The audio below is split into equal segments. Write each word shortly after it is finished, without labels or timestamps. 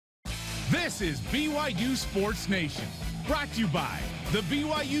This is BYU Sports Nation, brought to you by the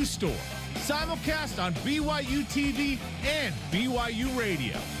BYU Store, simulcast on BYU TV and BYU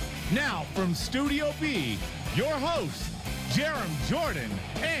Radio. Now from Studio B, your hosts, Jarom Jordan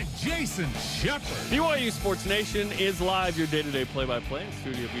and Jason Shepard. BYU Sports Nation is live, your day-to-day play-by-play in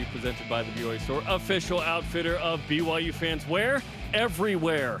Studio B, presented by the BYU Store, official outfitter of BYU fans. Where?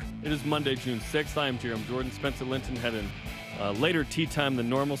 Everywhere. It is Monday, June 6th. I am Jarom Jordan. Spencer Linton had a later tea time than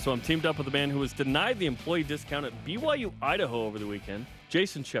normal, so I'm teamed up with a man who was denied the employee discount at BYU Idaho over the weekend,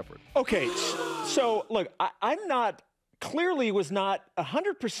 Jason Shepard. Okay, so look, clearly was not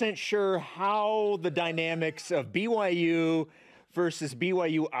 100% sure how the dynamics of BYU versus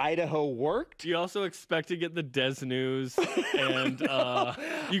BYU Idaho worked. You also expect to get the Des News, and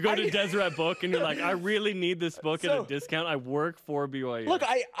you go to Deseret Book, and you're like, I really need this book at a discount. I work for BYU. Look,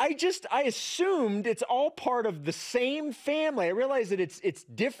 I assumed it's all part of the same family. I realize that it's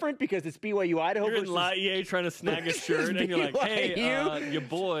different because it's BYU Idaho. You're in Laie trying to snag a shirt, and you're like, hey, your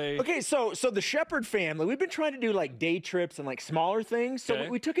boy. Okay, so the Shepard family, we've been trying to do like day trips and like smaller things. So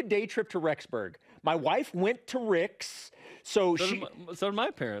we took a day trip to Rexburg. My wife went to Rick's. So did my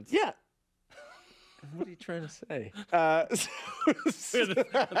parents. Yeah. What are you trying to say?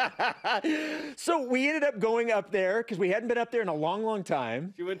 So we ended up going up there because we hadn't been up there in a long, long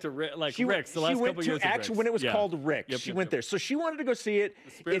time. She went to Rick's the last couple years. Actually, when it was called Rick's, she went there. So she wanted to go see it.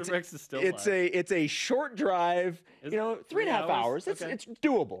 The spirit of Rick's is still alive. It's a short drive. 3.5 hours. It's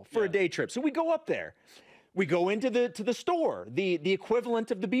doable for a day trip. So we go up there. We go into the store, the equivalent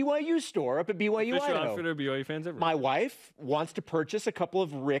of the BYU store up at BYU Official Idaho. Outfitter, BYU fans everywhere. My wife wants to purchase a couple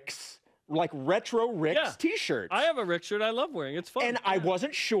of Rick's, like retro Rick's T-shirts. I have a Rick shirt I love wearing. It's fun. And I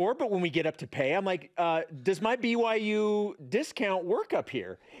wasn't sure, but when we get up to pay, I'm like, does my BYU discount work up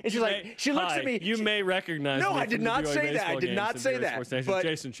here? And she looks at me. You may recognize me. No, I did not say that. I did not say that. But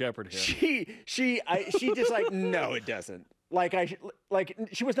Jason Shepard here. She just like, no, it doesn't.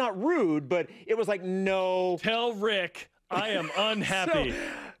 She was not rude, but it was like, no. Tell Rick I am unhappy.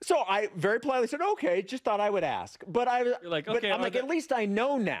 So I very politely said, okay, just thought I would ask. But I'm like, at least I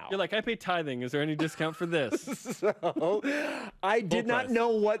know now. You're like, I pay tithing. Is there any discount for this? So I did not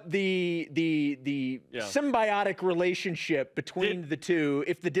know what the symbiotic relationship between the two,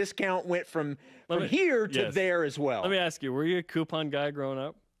 if the discount went from here to there as well. Let me ask you, were you a coupon guy growing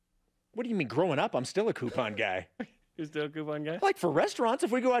up? What do you mean growing up? I'm still a coupon guy. You're still a coupon guy? Like for restaurants,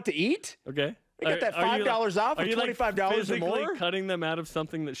 if we go out to eat. Okay. I got that $5 off or $25 or more. Physically cutting them out of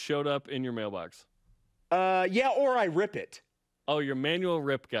something that showed up in your mailbox? Yeah, or I rip it. Oh, you're manual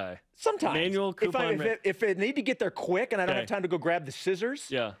rip guy. Sometimes. Manual coupon if it need to get there quick and I don't have time to go grab the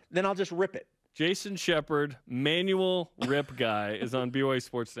scissors, then I'll just rip it. Jason Shepard, manual rip guy, is on BYU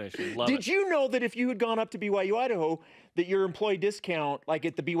Sports Nation. Did you know that if you had gone up to BYU Idaho, that your employee discount, like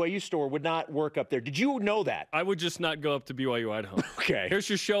at the BYU store, would not work up there? Did you know that? I would just not go up to BYU Idaho. Okay. Here's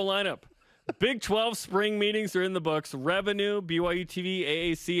your show lineup. Big 12 spring meetings are in the books. Revenue, BYU TV,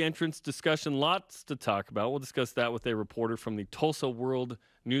 AAC entrance discussion, lots to talk about. We'll discuss that with a reporter from the Tulsa World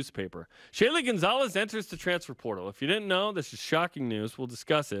newspaper. Shaylee Gonzalez enters the transfer portal. If you didn't know, this is shocking news. We'll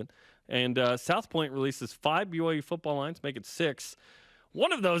discuss it. And South Point releases 5 BYU football lines, make it 6.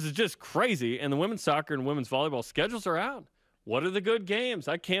 One of those is just crazy, and the women's soccer and women's volleyball schedules are out. What are the good games?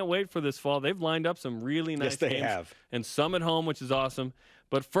 I can't wait for this fall. They've lined up some really nice games. Yes, they have. And some at home, which is awesome.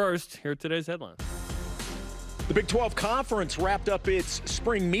 But first, here are today's headlines. The Big 12 Conference wrapped up its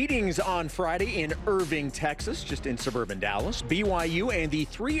spring meetings on Friday in Irving, Texas, just in suburban Dallas. BYU and the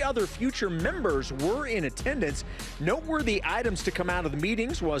 3 other future members were in attendance. Noteworthy items to come out of the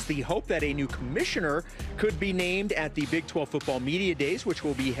meetings was the hope that a new commissioner could be named at the Big 12 Football Media Days, which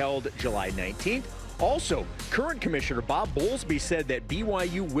will be held July 19th. Also, current Commissioner Bob Bowlesby said that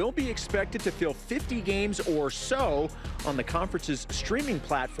BYU will be expected to fill 50 games or so on the conference's streaming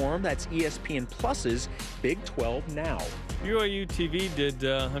platform. That's ESPN Plus's Big 12 Now. BYU TV did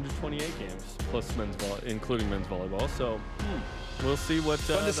 128 games, plus including men's volleyball. So we'll see what.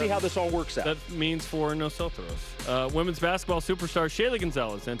 Fun to see how this all works out. That means for Nosotros. Women's basketball superstar Shaylee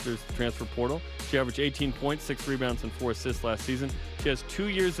Gonzalez enters the transfer portal. She averaged 18 points, 6 rebounds, and 4 assists last season. She has 2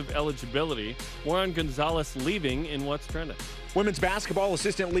 years of eligibility. More on Gonzalez leaving in What's Trending. Women's basketball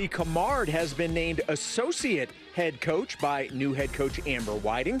assistant Lee Kamard has been named associate head coach by new head coach Amber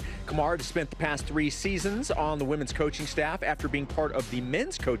Whiting. Kamard has spent the past 3 seasons on the women's coaching staff after being part of the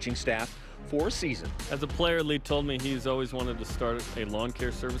men's coaching staff for a season. As a player, Lee told me he's always wanted to start a lawn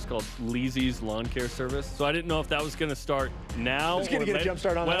care service called Leesy's Lawn Care Service. So I didn't know if that was going to start now. It's going to get a jump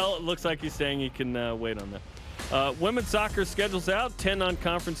start on that. Well, it looks like he's saying he can wait on that. Women's soccer schedules out, 10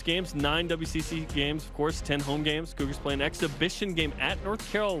 non-conference games, 9 WCC games, of course, 10 home games. Cougars play an exhibition game at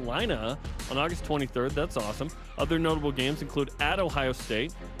North Carolina on August 23rd. That's awesome. Other notable games include at Ohio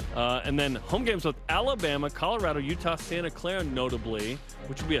State, and then home games with Alabama, Colorado, Utah, Santa Clara, notably,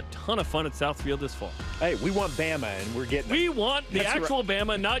 which will be a ton of fun at Southfield this fall. Hey, we want Bama, and we're getting it. We want the actual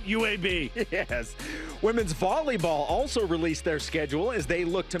Bama, not UAB. Yes. Women's volleyball also released their schedule as they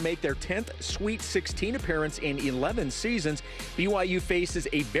look to make their 10th Sweet 16 appearance in 11 seasons. BYU faces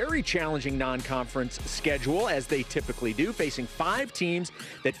a very challenging non-conference schedule, as they typically do, facing 5 teams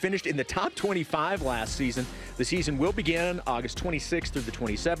that finished in the top 25 last season. The season will begin August 26th through the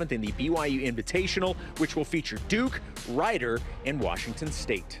 27th in the BYU Invitational, which will feature Duke, Rider, and Washington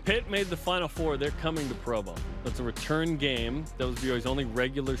State. Pitt made the Final Four. They're coming to Provo. That's a return game. That was BYU's only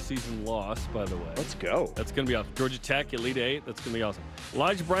regular season loss, by the way. Let's go. That's going to be awesome. Georgia Tech, Elite Eight. That's going to be awesome.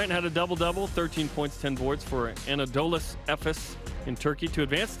 Elijah Bryant had a double-double, 13 points, 10 boards for Anadolu Efes in Turkey to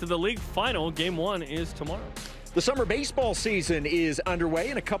advance to the league final. Game 1 is tomorrow. The summer baseball season is underway,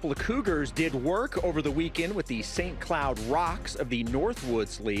 and a couple of Cougars did work over the weekend with the St. Cloud Rocks of the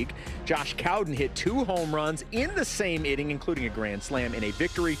Northwoods League. Josh Cowden hit 2 home runs in the same inning, including a grand slam in a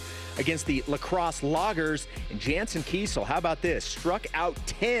victory against the Lacrosse Loggers. And Jansen Kiesel, how about this? Struck out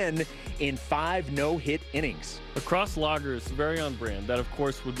 10 in 5 no-hit innings. Lacrosse Loggers, very on brand. That, of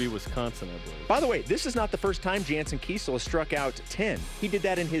course, would be Wisconsin, I believe. By the way, this is not the first time Jansen Kiesel has struck out 10. He did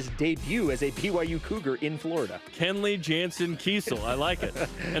that in his debut as a BYU Cougar in Florida. Kenley Jansen Kiesel, I like it.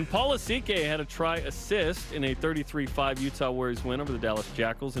 And Paul Asike had a try-assist in a 33-5 Utah Warriors win over the Dallas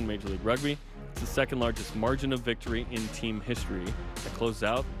Jackals in Major League Rugby. It's the second largest margin of victory in team history that closed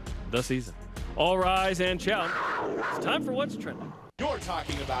out the season. All rise and shout. It's time for What's Trending. You're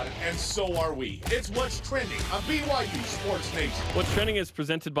talking about it, and so are we. It's What's Trending on BYU Sports Nation. What's Trending is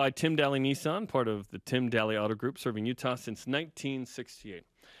presented by Tim Daly Nissan, part of the Tim Daly Auto Group, serving Utah since 1968.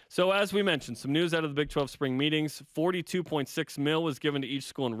 So as we mentioned, some news out of the Big 12 spring meetings. $42.6 million was given to each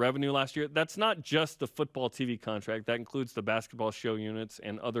school in revenue last year. That's not just the football TV contract. That includes the basketball show units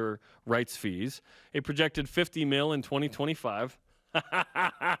and other rights fees. A projected $50 million in 2025.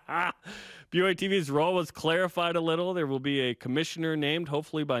 BYU TV's role was clarified a little. There will be a commissioner named,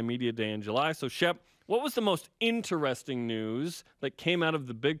 hopefully by Media Day in July. So, Shep, what was the most interesting news that came out of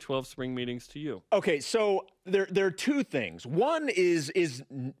the Big 12 spring meetings to you? Okay, so there are 2 things. One is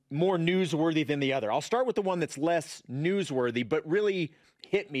more newsworthy than the other. I'll start with the one that's less newsworthy, but really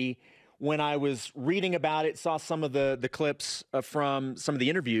hit me when I was reading about it, saw some of the clips from some of the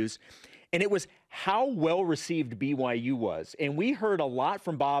interviews, and it was how well-received BYU was. And we heard a lot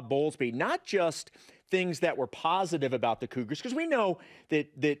from Bob Bowlesby, not just things that were positive about the Cougars, because we know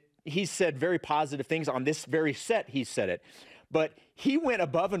that he said very positive things on this very set, he said it. But he went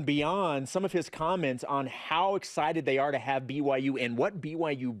above and beyond some of his comments on how excited they are to have BYU and what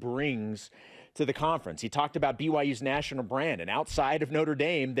BYU brings to the conference. He talked about BYU's national brand, and outside of Notre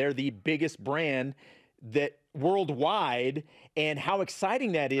Dame, they're the biggest brand that worldwide, and how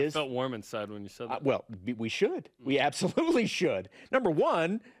exciting that is. I felt warm inside when you said that. Well, we should. We absolutely should. Number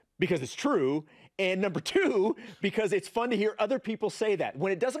one, because it's true, and number 2, because it's fun to hear other people say that.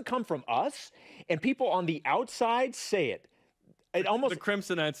 When it doesn't come from us, and people on the outside say it, it almost... The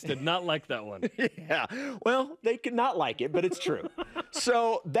Crimsonites did not like that one. Yeah. Well, they could not like it, but it's true.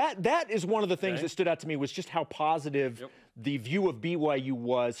 So that is one of the things that stood out to me, was just how positive the view of BYU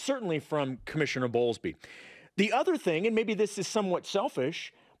was, certainly from Commissioner Bowlesby. The other thing, and maybe this is somewhat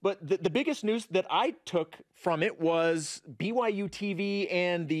selfish, but the biggest news that I took from it was BYU TV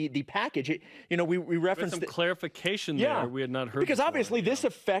and the package. We referenced some clarification there we had not heard because before. Obviously this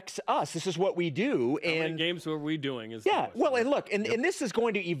affects us. This is what we do. How many games were we doing? Well, and look, and this is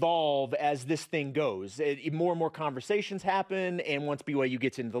going to evolve as this thing goes. More and more conversations happen, and once BYU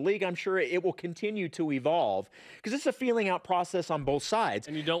gets into the league, I'm sure it will continue to evolve because it's a feeling out process on both sides.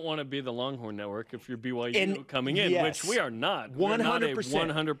 And you don't want to be the Longhorn Network if you're BYU coming in, which we are not. 100%. We're not a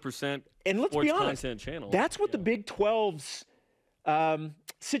 100% and let's sports be honest, content channel. That's what the Big 12's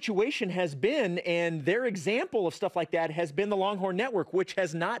situation has been, and their example of stuff like that has been the Longhorn Network, which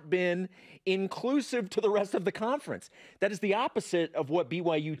has not been inclusive to the rest of the conference. That is the opposite of what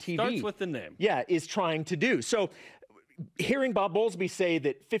BYU TV starts with the name. Is trying to do. So hearing Bob Bowlesby say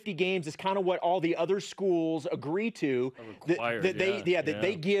that 50 games is kind of what all the other schools agree to, that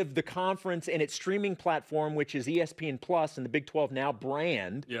they give the conference and its streaming platform, which is ESPN Plus and the Big 12 Now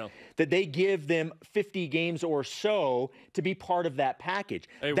brand, that they give them 50 games or so to be part of that package.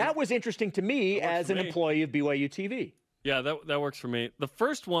 That was interesting to me as an employee of BYU TV. Yeah, that works for me. The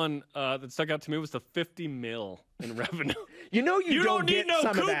first one that stuck out to me was the $50 million in revenue. You don't need no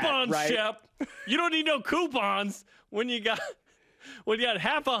some coupons, of that, right? Shep. You don't need no coupons when you got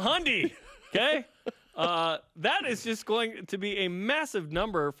half a hundy. Okay, that is just going to be a massive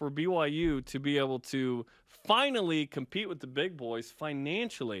number for BYU to be able to finally compete with the big boys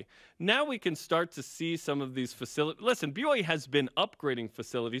financially. Now we can start to see some of these facilities. Listen, BYU has been upgrading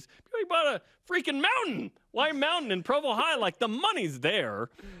facilities. BYU bought a freaking mountain. Why mountain in Provo High? Like, the money's there.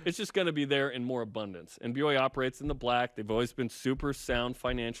 It's just going to be there in more abundance. And BYU operates in the black. They've always been super sound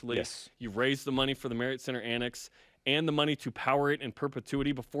financially. Yes. You raise the money for the Marriott Center Annex and the money to power it in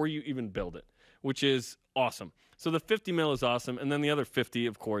perpetuity before you even build it, which is awesome. So the $50 million is awesome, and then the other 50,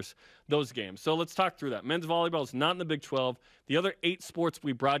 of course, those games. So let's talk through that. Men's volleyball is not in the Big 12. The other 8 sports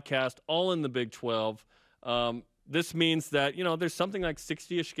we broadcast, all in the Big 12. This means that, there's something like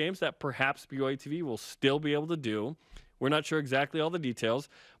 60-ish games that perhaps BYU TV will still be able to do. We're not sure exactly all the details,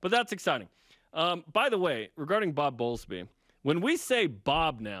 but that's exciting. By the way, regarding Bob Bowlesby, when we say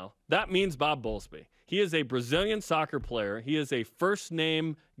Bob now, that means Bob Bowlesby. He is a Brazilian soccer player. He is a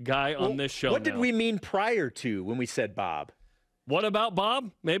first-name guy on this show. What did we mean prior to when we said Bob? What about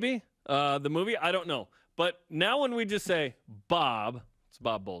Bob? Maybe the movie. I don't know. But now when we just say Bob, it's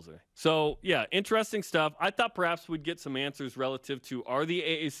Bob Bowlesby. So yeah, interesting stuff. I thought perhaps we'd get some answers relative to, are the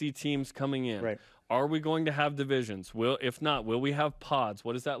AAC teams coming in? Right. Are we going to have divisions? If not, will we have pods?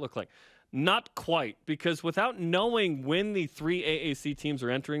 What does that look like? Not quite, because without knowing when the 3 AAC teams are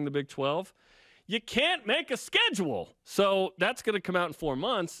entering the Big 12, you can't make a schedule. So that's going to come out in 4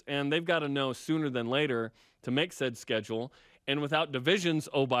 months, and they've got to know sooner than later to make said schedule. And without divisions,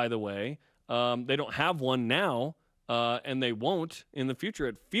 oh, by the way, they don't have one now, and they won't in the future,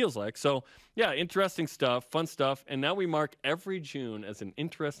 it feels like. So, yeah, interesting stuff, fun stuff. And now we mark every June as an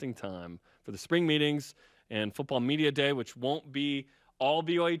interesting time for the spring meetings and Football Media Day, which won't be all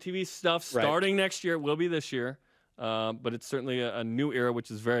BYU TV stuff starting next year. It will be this year. But it's certainly a new era,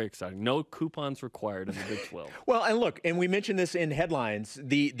 which is very exciting. No coupons required in the Big 12. Well, and look, and we mentioned this in headlines,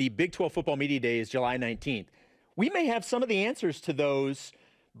 the Big 12 Football Media Day is July 19th. We may have some of the answers to those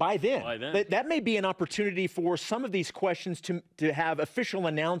by then. That may be an opportunity for some of these questions to have official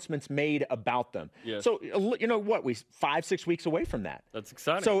announcements made about them. Yes. So, we 5-6 weeks away from that. That's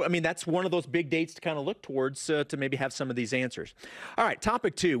exciting. So, I mean, that's one of those big dates to kind of look towards to maybe have some of these answers. All right,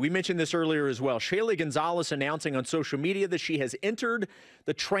 topic 2. We mentioned this earlier as well. Shaylee Gonzalez announcing on social media that she has entered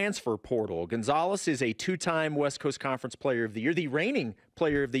the transfer portal. Gonzalez is a 2-time West Coast Conference Player of the Year, the reigning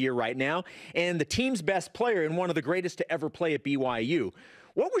Player of the Year right now, and the team's best player and one of the greatest to ever play at BYU.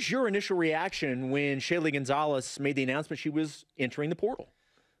 What was your initial reaction when Shaylee Gonzalez made the announcement she was entering the portal?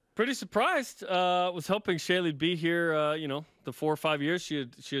 Pretty surprised. Was hoping Shaylee'd be here, the 4 or 5 years. She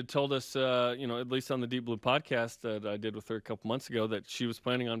had told us, at least on the Deep Blue podcast that I did with her a couple months ago, that she was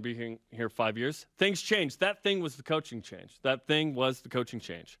planning on being here 5 years. Things changed. That thing was the coaching change.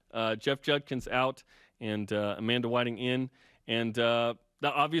 Jeff Judkins out and Amanda Whiting in. And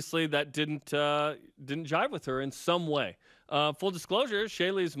obviously that didn't jive with her in some way. Full disclosure,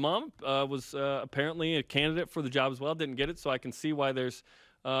 Shaylee's mom was apparently a candidate for the job as well. Didn't get it, so I can see why there's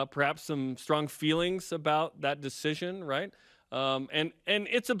perhaps some strong feelings about that decision, right? And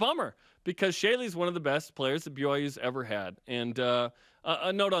it's a bummer because Shaylee's one of the best players that BYU's ever had. And a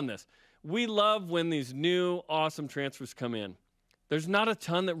note on this. We love when these new awesome transfers come in. There's not a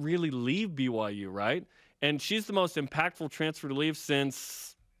ton that really leave BYU, right? And she's the most impactful transfer to leave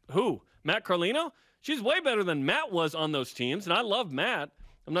since who? Matt Carlino? She's way better than Matt was on those teams, and I love Matt.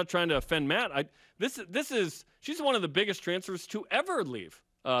 I'm not trying to offend Matt. She's one of the biggest transfers to ever leave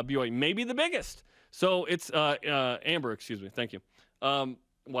BYU, maybe the biggest. So it's Amber, excuse me. Thank you,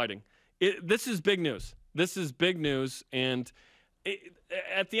 Whiting. This is big news. And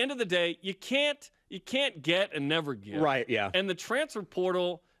at the end of the day, you can't get and never give. Right. Yeah. And the transfer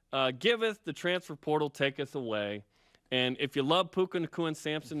portal giveth, the transfer portal taketh away. And if you love Puka Nacua and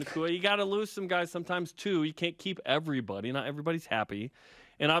Samson Nacua, you got to lose some guys sometimes too. You can't keep everybody. Not everybody's happy.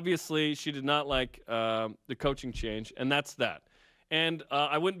 And obviously, she did not like the coaching change, and that's that. And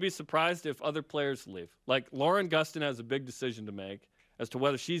I wouldn't be surprised if other players leave. Like Lauren Gustin has a big decision to make as to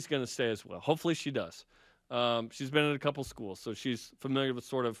whether she's going to stay as well. Hopefully she does. She's been at a couple schools, so she's familiar with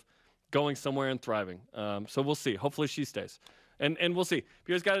sort of going somewhere and thriving. So we'll see. Hopefully she stays. And we'll see.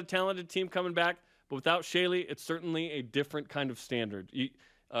 BYU's got a talented team coming back. But without Shaylee, it's certainly a different kind of standard.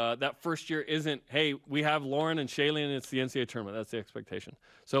 That first year isn't, hey, we have Lauren and Shaylee, and it's the NCAA tournament. That's the expectation.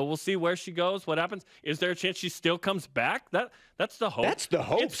 So we'll see where she goes, what happens. Is there a chance she still comes back? That's the hope. That's the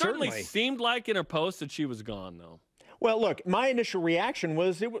hope, It certainly seemed like in her post that she was gone, though. Well, look, my initial reaction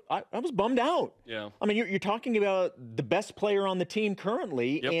was I was bummed out. Yeah. I mean, you're talking about the best player on the team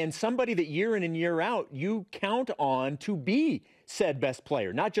currently, and somebody that year in and year out you count on to be said best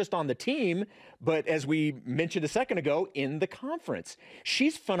player, not just on the team, but as we mentioned a second ago, in the conference.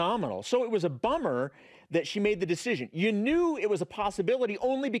 She's phenomenal. So it was a bummer that she made the decision. You knew it was a possibility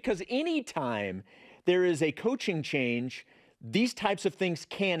only because anytime there is a coaching change, these types of things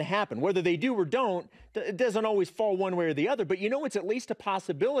can happen. Whether they do or don't, it doesn't always fall one way or the other, but you know it's at least a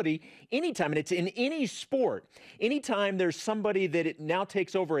possibility anytime, and it's in any sport. Anytime there's somebody that it now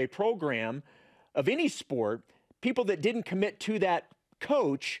takes over a program of any sport, people that didn't commit to that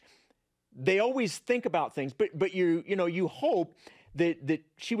coach, they always think about things, but you hope that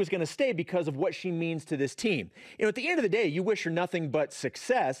she was going to stay because of what she means to this team. You know, at the end of the day, you wish her nothing but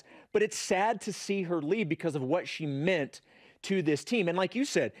success, but it's sad to see her leave because of what she meant to this team. And like you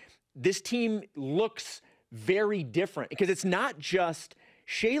said, this team looks very different because it's not just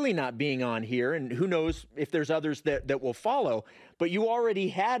Shaylee not being on here, and who knows if there's others that will follow, but you already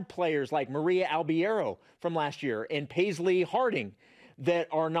had players like Maria Albiero from last year and Paisley Harding that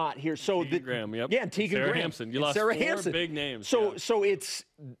are not here. So Tegan Graham, yep. Yeah, and Tegan Sarah Graham. Hampson. You lost Sarah 4 Hampson. big names. So it's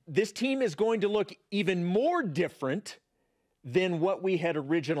this team is going to look even more different than what we had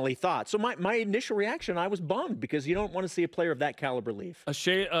originally thought. So my initial reaction, I was bummed because you don't want to see a player of that caliber leave.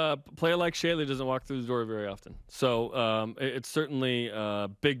 A player like Shaylee doesn't walk through the door very often. So it's certainly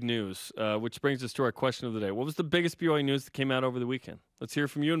big news, which brings us to our question of the day. What was the biggest BYU news that came out over the weekend? Let's hear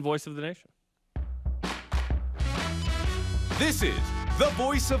from you and Voice of the Nation. This is the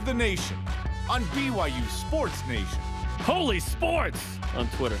Voice of the Nation on BYU Sports Nation. Holy sports on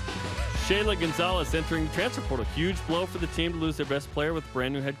Twitter. Shayla Gonzalez entering the transfer portal. Huge blow for the team to lose their best player with a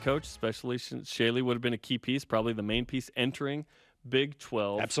brand new head coach, especially since Shaylee would have been a key piece, probably the main piece entering Big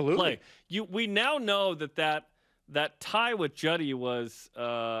 12 Absolutely. play. We now know that tie with Juddy was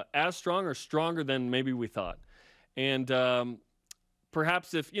as strong or stronger than maybe we thought. And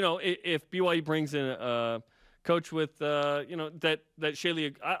perhaps if BYU brings in a coach with that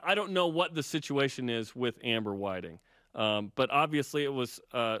Shaylee, I don't know what the situation is with Amber Whiting. But obviously it was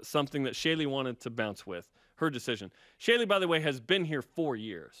something that Shaylee wanted to bounce with, her decision. Shaylee, by the way, has been here 4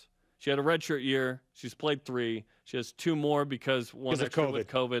 years. She had a redshirt year. She's played 3. She has 2 more because one extra with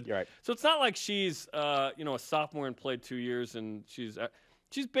COVID. You're right. So it's not like she's a sophomore and played 2 years, and she's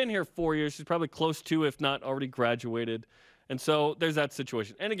been here 4 years. She's probably close to, if not already graduated. And so there's that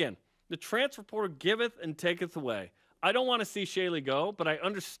situation. And again, the transfer portal giveth and taketh away. I don't want to see Shaylee go, but I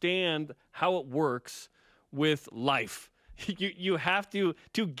understand how it works with life. You have to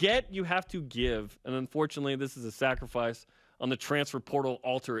get, you have to give. And unfortunately, this is a sacrifice on the transfer portal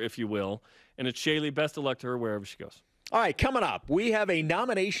altar, if you will. And it's Shaylee. Best of luck to her wherever she goes. All right, coming up, we have a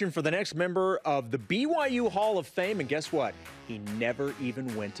nomination for the next member of the BYU Hall of Fame. And guess what? He never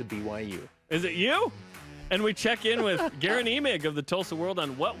even went to BYU. Is it you? And we check in with Guerin Emig of the Tulsa World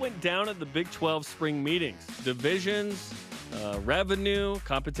on what went down at the Big 12 spring meetings. Divisions, revenue,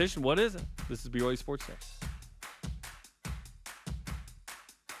 competition. What is it? This is BYU Sports Day.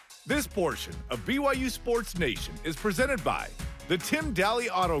 This portion of BYU Sports Nation is presented by the Tim Daly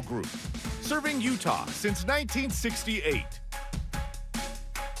Auto Group, serving Utah since 1968.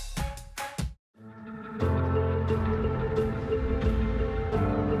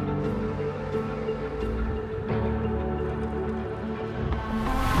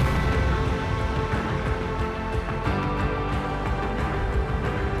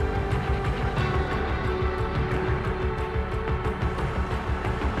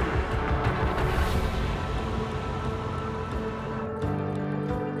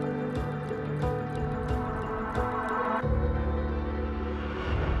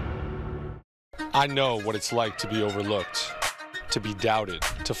 I know what it's like to be overlooked, to be doubted,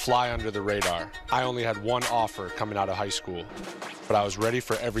 to fly under the radar. I only had one offer coming out of high school, but I was ready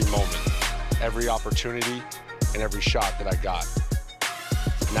for every moment, every opportunity, and every shot that I got.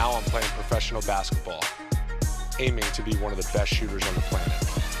 Now I'm playing professional basketball, aiming to be one of the best shooters on the planet.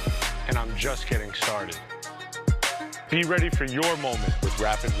 And I'm just getting started. Be ready for your moment with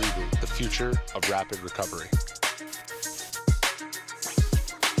Rapid Reboot, the future of rapid recovery.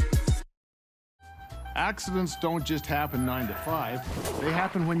 Accidents don't just happen 9 to 5. They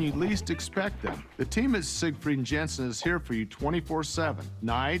happen when you least expect them. The team at Siegfried and Jensen is here for you 24/7.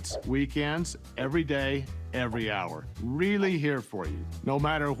 Nights, weekends, every day, every hour. Really here for you. No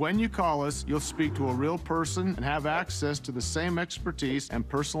matter when you call us, you'll speak to a real person and have access to the same expertise and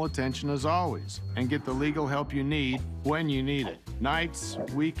personal attention as always, and get the legal help you need when you need it. Nights,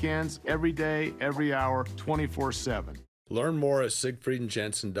 weekends, every day, every hour, 24/7. Learn more at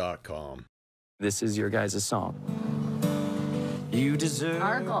siegfriedandjensen.com. This is your guys' song. You deserve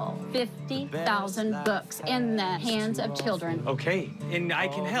Our goal, 50,000 books in the hands of children. Okay, and I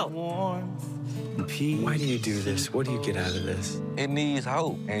can help. Why do you do this? What do you get out of this? It needs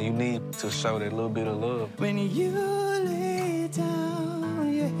hope, and you need to show that little bit of love. When you lay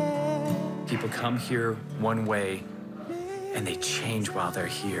down your head. People come here one way, and they change while they're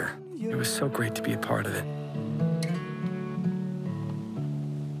here. It was so great to be a part of it.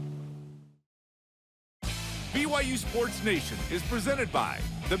 BYU Sports Nation is presented by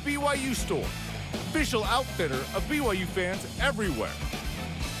the BYU Store, official outfitter of BYU fans everywhere.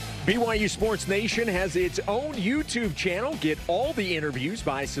 BYU Sports Nation has its own YouTube channel. Get all the interviews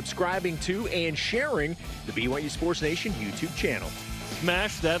by subscribing to and sharing the BYU Sports Nation YouTube channel.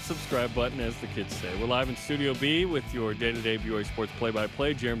 Smash that subscribe button, as the kids say. We're live in Studio B with your day-to-day BYU Sports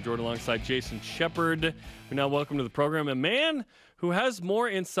play-by-play. Jarom Jordan alongside Jason Shepard. We now welcome to the program a man who has more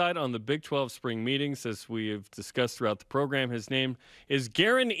insight on the Big 12 spring meetings, as we have discussed throughout the program. His name is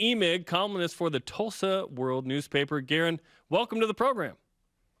Guerin Emig, columnist for the Tulsa World newspaper. Guerin, welcome to the program.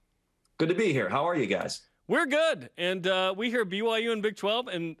 Good to be here. How are you guys? We're good, and we hear BYU and Big 12,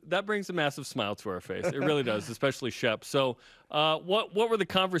 and that brings a massive smile to our face. It really does, especially Shep. So what were the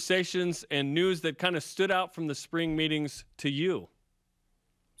conversations and news that kind of stood out from the spring meetings to you?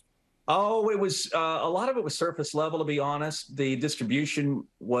 Oh, it was a lot of it was surface level, to be honest. The distribution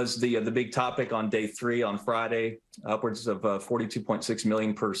was the big topic on day 3 on Friday, upwards of $42.6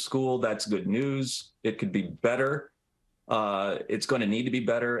 million per school. That's good news. It could be better. It's going to need to be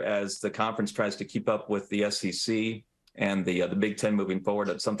better as the conference tries to keep up with the SEC and the Big Ten moving forward.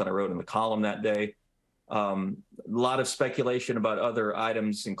 That's something I wrote in the column that day. A lot of speculation about other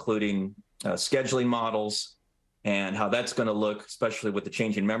items, including scheduling models and how that's going to look, especially with the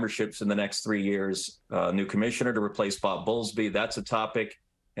changing memberships in the next 3 years. New commissioner to replace Bob Bowlesby, that's a topic.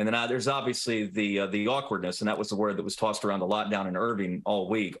 And then there's obviously the awkwardness, and that was the word that was tossed around a lot down in Irving all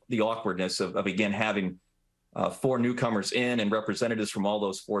week, the awkwardness of again, having 4 newcomers in and representatives from all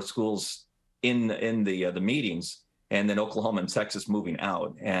those 4 schools in the meetings, and then Oklahoma and Texas moving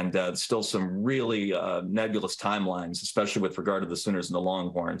out, and still some really nebulous timelines, especially with regard to the Sooners and the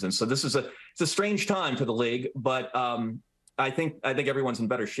Longhorns. And so this is it's a strange time for the league, but I think everyone's in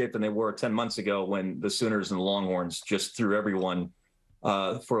better shape than they were 10 months ago when the Sooners and the Longhorns just threw everyone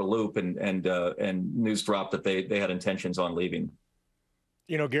for a loop, and news dropped that they had intentions on leaving.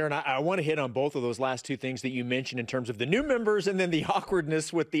 You know, Guerin, I want to hit on both of those last 2 things that you mentioned in terms of the new members and then the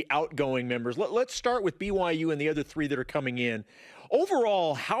awkwardness with the outgoing members. Let's start with BYU and the other 3 that are coming in.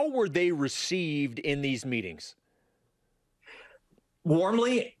 Overall, how were they received in these meetings?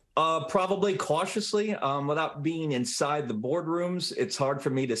 Warmly, probably cautiously, without being inside the boardrooms. It's hard for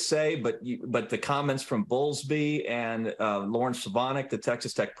me to say, but the comments from Bowlesby and Lawrence Savanek, the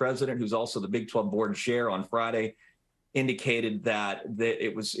Texas Tech president, who's also the Big 12 board chair, on Friday, indicated that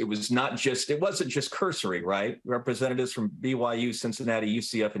it wasn't just cursory, right? Representatives from BYU, Cincinnati,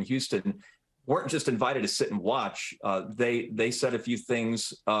 UCF, and Houston weren't just invited to sit and watch. They said a few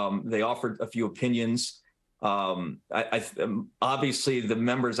things. They offered a few opinions. Obviously, the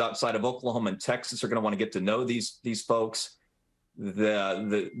members outside of Oklahoma and Texas are going to want to get to know these folks.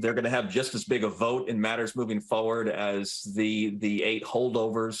 They're going to have just as big a vote in matters moving forward as the 8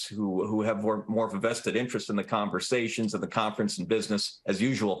 holdovers who have more of a vested interest in the conversations of the conference and business as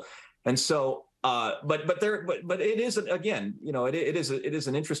usual. And so, but it is, again, you know, it is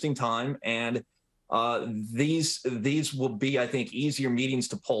an interesting time, and these will be, I think, easier meetings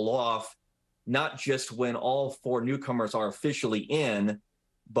to pull off, not just when all 4 newcomers are officially in,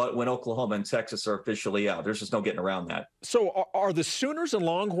 but when Oklahoma and Texas are officially out. There's just no getting around that. So are the Sooners and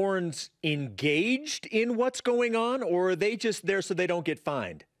Longhorns engaged in what's going on, or are they just there so they don't get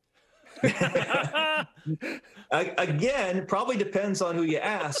fined? Again, probably depends on who you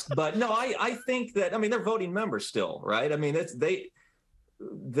ask. But no, I think that, I mean, they're voting members still, right? I mean,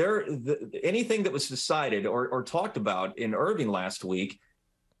 anything that was decided or talked about in Irving last week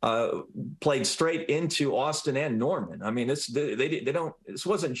played straight into Austin and Norman. I mean, this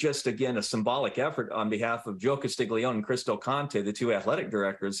wasn't just, again, a symbolic effort on behalf of Joe Castiglione and Cristo Conte, the 2 athletic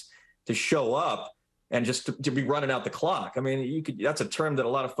directors, to show up and just to be running out the clock. I mean, that's a term that a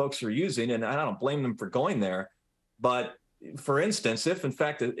lot of folks are using, and I don't blame them for going there. But for instance, if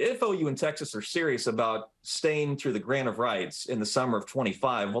OU and Texas are serious about staying through the grant of rights in the summer of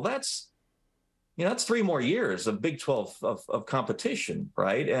 25, well, that's 3 more years of Big 12 of competition,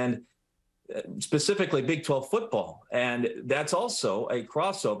 right? And specifically Big 12 football. And that's also a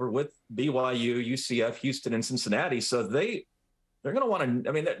crossover with BYU, UCF, Houston, and Cincinnati. So they're going to want to,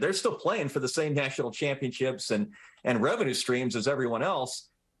 I mean, they're still playing for the same national championships and revenue streams as everyone else.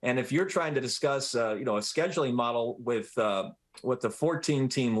 And if you're trying to discuss, a scheduling model with with the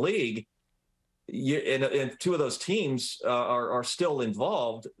 14-team league, and two of those teams are still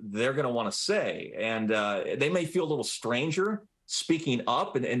involved, they're going to want to say, and they may feel a little stranger speaking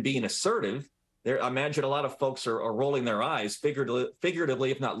up and being assertive. I imagine a lot of folks are rolling their eyes,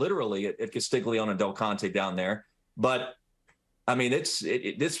 figuratively, if not literally, at Castiglione and Del Conte down there. But I mean,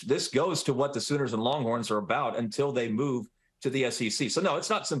 this goes to what the Sooners and Longhorns are about until they move to the SEC. So no, it's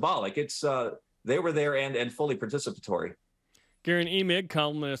not symbolic. It's they were there and fully participatory. Guerin Emig,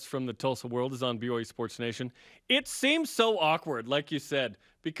 columnist from the Tulsa World, is on BYU Sports Nation. It seems so awkward, like you said,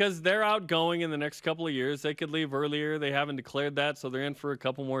 because they're outgoing in the next couple of years. They could leave earlier. They haven't declared that, so they're in for a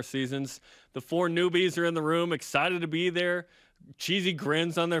couple more seasons. The four newbies are in the room, excited to be there, cheesy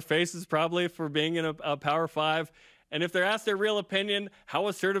grins on their faces probably for being in a Power Five. And if they're asked their real opinion, how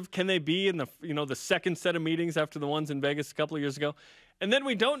assertive can they be in the second set of meetings after the ones in Vegas a couple of years ago? And then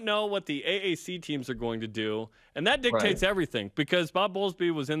we don't know what the AAC teams are going to do, and that dictates everything, because Bob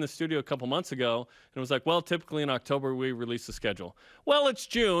Bowlesby was in the studio a couple months ago and was like, well, typically in October we release the schedule. Well, it's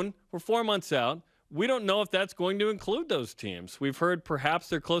June. We're 4 months out. We don't know if that's going to include those teams. We've heard perhaps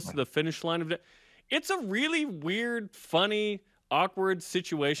they're close to the finish line of it. It's a really weird, funny, awkward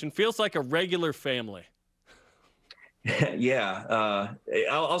situation. Feels like a regular family. Yeah,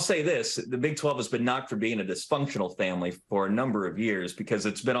 I'll say this. The Big 12 has been knocked for being a dysfunctional family for a number of years because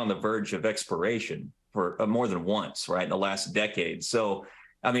it's been on the verge of expiration for more than once, right, in the last decade. So,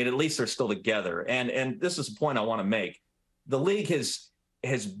 I mean, at least they're still together. And this is a point I want to make. The league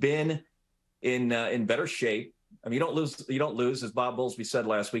has been in better shape. I mean, you don't lose, as Bob Bowlesby said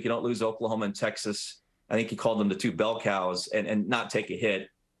last week, you don't lose Oklahoma and Texas. I think he called them the two bell cows and not take a hit.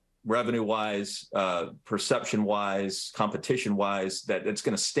 Revenue-wise, perception-wise, competition-wise, that it's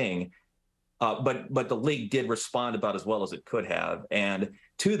going to sting. But the league did respond about as well as it could have. And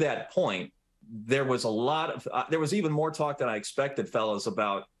to that point, there was there was even more talk than I expected, fellas,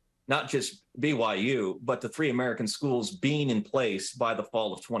 about not just BYU, but the three American schools being in place by the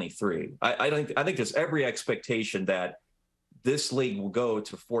fall of 23. I think there's every expectation that this league will go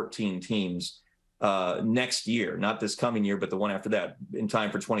to 14 teams next year, not this coming year, but the one after that, in time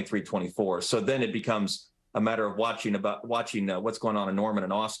for 23-24. So then it becomes a matter of watching what's going on in Norman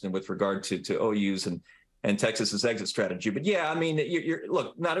and Austin with regard to OU's and Texas's exit strategy. But yeah, I mean,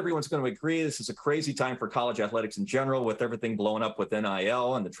 look, not everyone's going to agree. This is a crazy time for college athletics in general, with everything blowing up with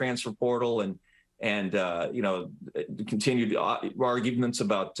NIL and the transfer portal and the continued arguments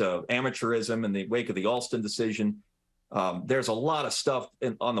about amateurism in the wake of the Alston decision. There's a lot of stuff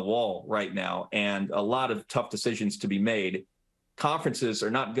on the wall right now and a lot of tough decisions to be made. Conferences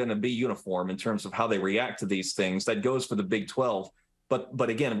are not going to be uniform in terms of how they react to these things. That goes for the Big 12. But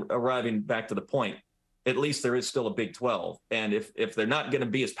again, arriving back to the point, at least there is still a Big 12. And if they're not going to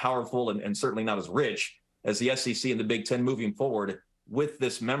be as powerful and certainly not as rich as the SEC and the Big 10 moving forward with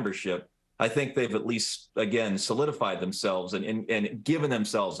this membership, I think they've at least, again, solidified themselves and given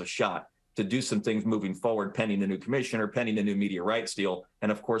themselves a shot to do some things moving forward, pending the new commissioner, pending the new media rights deal,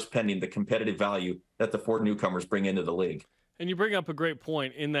 and of course, pending the competitive value that the four newcomers bring into the league. And you bring up a great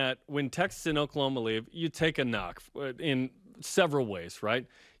point in that when Texas and Oklahoma leave, you take a knock in several ways, right?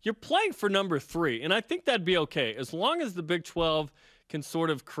 You're playing for number 3, and I think that'd be okay as long as the Big 12 can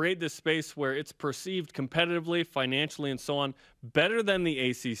sort of create this space where it's perceived competitively, financially, and so on, better than the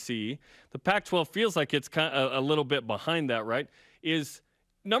ACC. The Pac-12 feels like it's kind of a little bit behind that, right?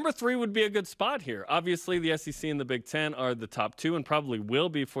 Number 3 would be a good spot here. Obviously, the SEC and the Big 10 are the top 2 and probably will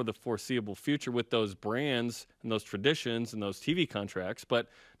be for the foreseeable future with those brands and those traditions and those TV contracts. But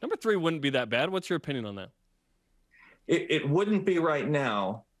number 3 wouldn't be that bad. What's your opinion on that? It wouldn't be right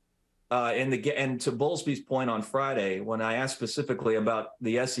now. And to Bowlesby's point on Friday, when I asked specifically about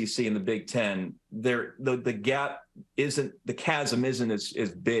the SEC and the Big 10, the gap isn't, the chasm isn't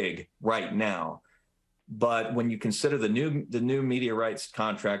as big right now. But when you consider the new media rights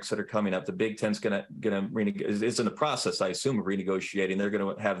contracts that are coming up, the Big Ten's is in the process, I assume, of renegotiating. They're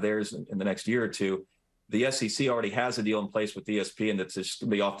going to have theirs in the next year or two. The SEC already has a deal in place with ESPN that's just going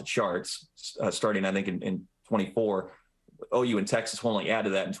to be off the charts, starting, I think, in 24. OU and Texas will only add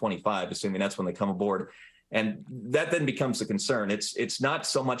to that in 25, assuming that's when they come aboard. And that then becomes the concern. It's not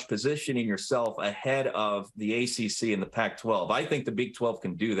so much positioning yourself ahead of the ACC and the Pac-12. I think the Big 12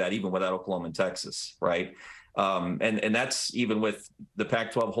 can do that even without Oklahoma and Texas, right? And that's even with the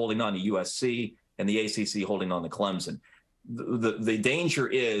Pac-12 holding on to USC and the ACC holding on to Clemson. The danger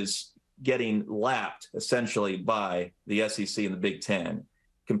is getting lapped essentially by the SEC and the Big 10.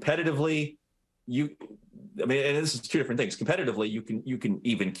 Competitively, and this is two different things. Competitively, you can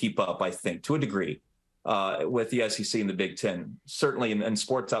even keep up, I think, to a degree, with the SEC and the Big 10. Certainly in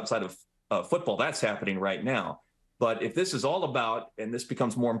sports outside of football, that's happening right now. But if this is all about, and this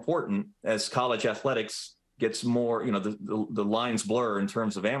becomes more important as college athletics gets more, the lines blur in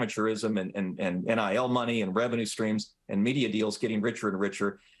terms of amateurism and NIL money and revenue streams and media deals getting richer and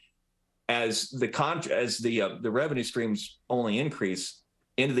richer, as the revenue streams only increase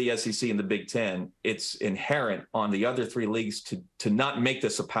into the SEC and the Big Ten, it's inherent on the other three leagues to not make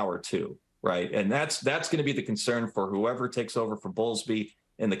this a power two, right? And that's going to be the concern for whoever takes over for Bowlesby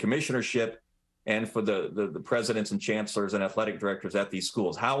in the commissionership and for the presidents and chancellors and athletic directors at these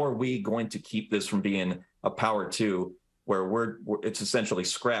schools. How are we going to keep this from being a power two where it's essentially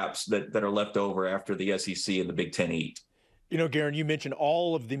scraps that are left over after the SEC and the Big Ten eat? Guerin, you mentioned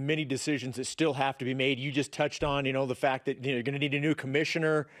all of the many decisions that still have to be made. You just touched on, the fact that you're going to need a new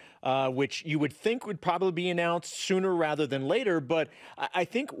commissioner, which you would think would probably be announced sooner rather than later. But I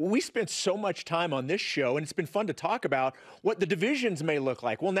think we spent so much time on this show, and it's been fun to talk about what the divisions may look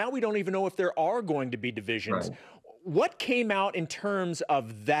like. Well, now we don't even know if there are going to be divisions. Right. What came out in terms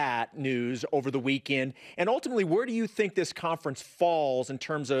of that news over the weekend? And ultimately, where do you think this conference falls in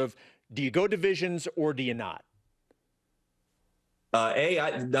terms of, do you go divisions or do you not?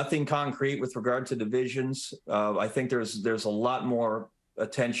 Nothing concrete with regard to divisions. I think there's a lot more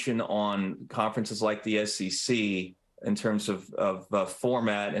attention on conferences like the SEC in terms of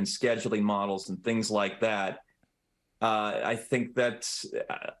format and scheduling models and things like that. I think that's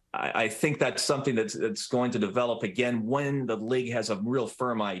something that's going to develop again when the league has a real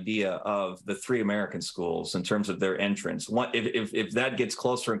firm idea of the three American schools in terms of their entrance. If that gets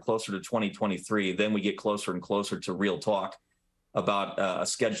closer and closer to 2023, then we get closer and closer to real talk about a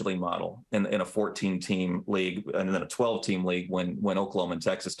scheduling model in a 14-team league and then a 12-team league when Oklahoma and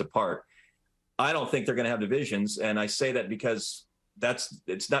Texas depart. I don't think they're going to have divisions, and I say that because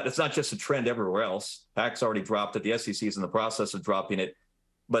it's not just a trend everywhere else. PAC's already dropped it. The SEC is in the process of dropping it,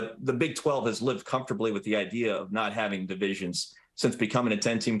 but the Big 12 has lived comfortably with the idea of not having divisions since becoming a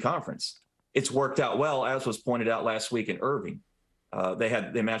 10-team conference. It's worked out well, as was pointed out last week in Irving.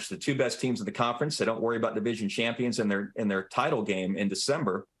 They matched the two best teams in the conference. They don't worry about division champions in their title game in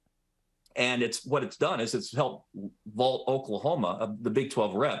December. And it's helped vault Oklahoma, the Big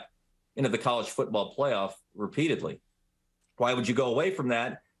 12 rep, into the college football playoff repeatedly. Why would you go away from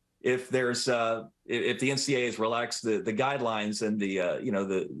that if there's if the NCAA has relaxed the guidelines and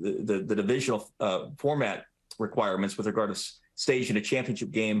the divisional format requirements with regard to staging a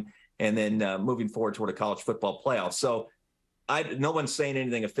championship game and then moving forward toward a college football playoff? So no one's saying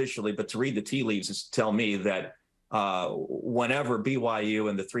anything officially, but to read the tea leaves is to tell me that whenever BYU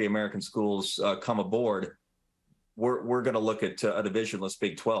and the three American schools come aboard, we're going to look at a divisionless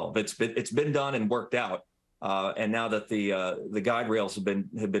Big 12. It's been done and worked out, and now that the guide rails have been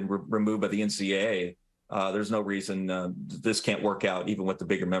removed by the NCAA, there's no reason this can't work out even with the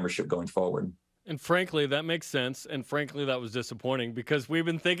bigger membership going forward. And frankly, that makes sense. And frankly, that was disappointing because we've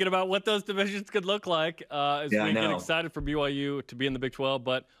been thinking about what those divisions could look like as we get excited for BYU to be in the Big 12,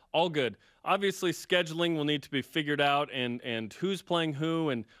 but all good. Obviously, scheduling will need to be figured out and who's playing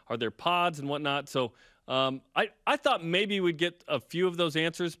who and are there pods and whatnot. So I thought maybe we'd get a few of those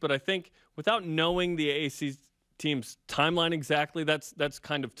answers, but I think without knowing the AAC team's timeline exactly, that's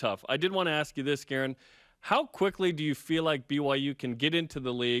kind of tough. I did want to ask you this, Guerin. How quickly do you feel like BYU can get into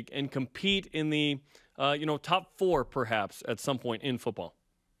the league and compete in the, top four perhaps at some point in football?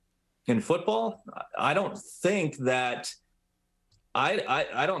 In football, I don't think that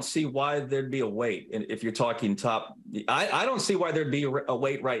I don't see why there'd be a wait. If you're talking top, I don't see why there'd be a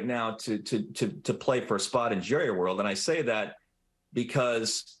wait right now to play for a spot in Jerry World. And I say that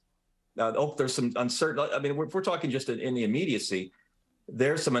because there's some uncertainty. I mean, if we're talking just in the immediacy,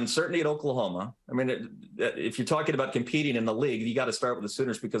 there's some uncertainty at Oklahoma. I mean, if you're talking about competing in the league, you got to start with the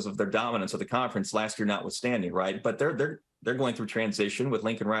Sooners because of their dominance of the conference last year notwithstanding, right? But they're going through transition with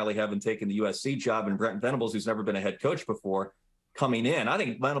Lincoln Riley having taken the USC job and Brent Venables, who's never been a head coach before, coming in. I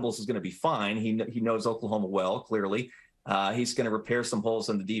think Venables is going to be fine. He knows Oklahoma well, clearly. He's going to repair some holes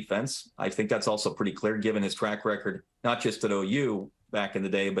in the defense. I think that's also pretty clear given his track record, not just at OU back in the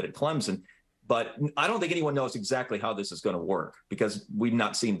day, but at Clemson. But I don't think anyone knows exactly how this is going to work because we've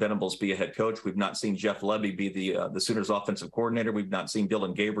not seen Venables be a head coach. We've not seen Jeff Lebby be the Sooners offensive coordinator. We've not seen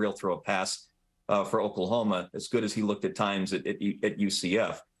Dylan Gabriel throw a pass for Oklahoma as good as he looked at times at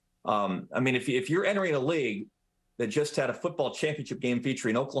UCF. I mean, if you're entering a league that just had a football championship game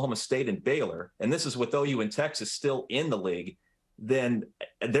featuring Oklahoma State and Baylor, and this is with OU and Texas still in the league, then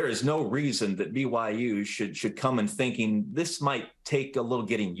there is no reason that BYU should come in thinking this might take a little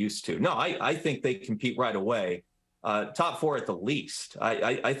getting used to. No, I think they compete right away. Top four at the least.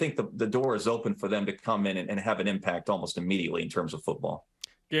 I think the door is open for them to come in and have an impact almost immediately in terms of football.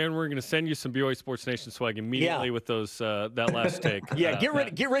 Guerin, we're going to send you some BYU Sports Nation swag immediately with those that last take. Yeah,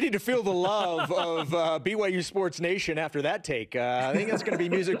 get ready to feel the love of BYU Sports Nation after that take. I think that's going to be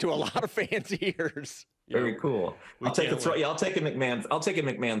music to a lot of fans' ears. Very cool. I'll take a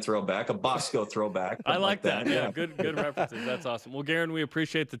McMahon throwback, a Bosco throwback. I like that. Yeah, good references. That's awesome. Well, Guerin, we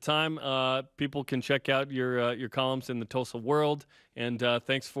appreciate the time. People can check out your columns in the Tulsa World, and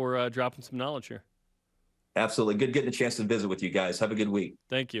thanks for dropping some knowledge here. Absolutely. Good getting a chance to visit with you guys. Have a good week.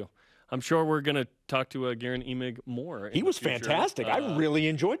 Thank you. I'm sure we're going to talk to Guerin Emig more. He was fantastic. I really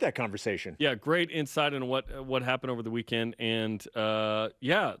enjoyed that conversation. Yeah, great insight into what happened over the weekend. And,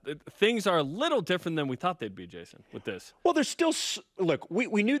 things are a little different than we thought they'd be, Jason, with this. Well, there's still – look,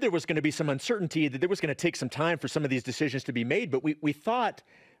 we knew there was going to be some uncertainty, that there was going to take some time for some of these decisions to be made, but we thought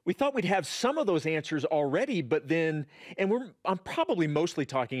 – we'd have some of those answers already, but then, and I'm probably mostly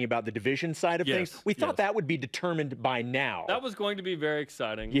talking about the division side of things. We thought that would be determined by now. That was going to be very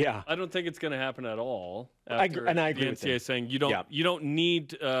exciting. Yeah. I don't think it's going to happen at all. I agree the with NCAA saying you don't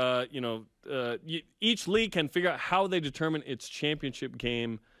need, each league can figure out how they determine its championship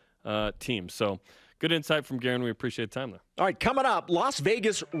game team. So good insight from Guerin. We appreciate the time, though. All right, coming up, Las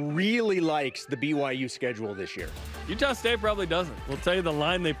Vegas really likes the BYU schedule this year. Utah State probably doesn't. We'll tell you the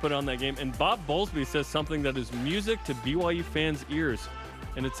line they put on that game. And Bob Bowlesby says something that is music to BYU fans' ears.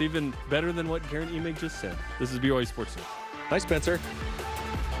 And it's even better than what Guerin Emig just said. This is BYU Sports News. Hi, Spencer.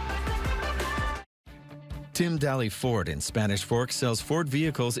 Tim Daly Ford in Spanish Fork sells Ford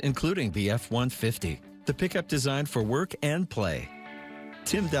vehicles including the F-150, the pickup designed for work and play.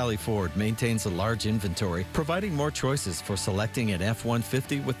 Tim Daly Ford maintains a large inventory, providing more choices for selecting an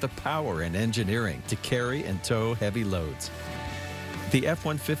F-150 with the power and engineering to carry and tow heavy loads. The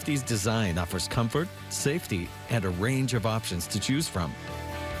F-150's design offers comfort, safety, and a range of options to choose from.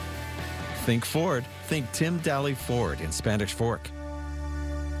 Think Ford, think Tim Daly Ford in Spanish Fork.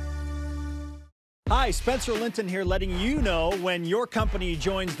 Hi, Spencer Linton here, letting you know when your company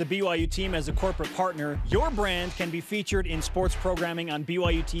joins the BYU team as a corporate partner, your brand can be featured in sports programming on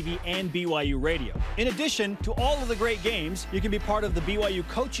BYU TV and BYU Radio. In addition to all of the great games, you can be part of the BYU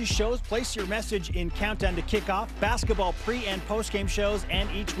coaches shows, place your message in Countdown to Kickoff, basketball pre- and post-game shows, and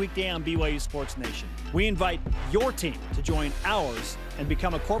each weekday on BYU Sports Nation. We invite your team to join ours and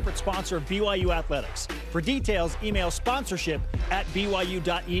become a corporate sponsor of BYU Athletics. For details, email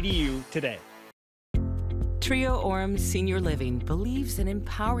sponsorship@byu.edu today. Trio Orem Senior Living believes in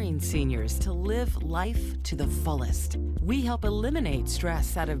empowering seniors to live life to the fullest. We help eliminate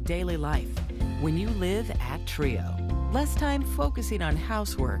stress out of daily life when you live at Trio. Less time focusing on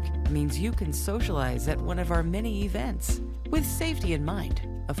housework means you can socialize at one of our many events, with safety in mind,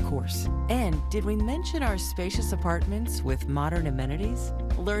 of course. And did we mention our spacious apartments with modern amenities?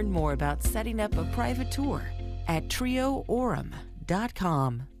 Learn more about setting up a private tour at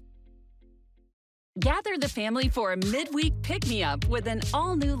trioorem.com. Gather the family for a midweek pick-me-up with an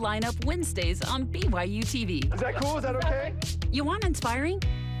all-new lineup Wednesdays on BYU TV. Is that cool? Is that okay? You want inspiring?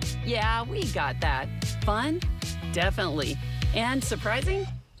 Yeah, we got that. Fun? Definitely. And surprising?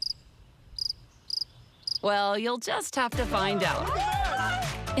 Well, you'll just have to find out.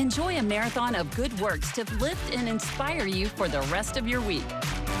 Enjoy a marathon of good works to lift and inspire you for the rest of your week.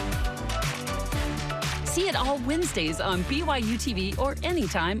 See it all Wednesdays on BYU TV or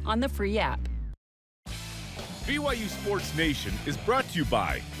anytime on the free app. BYU Sports Nation is brought to you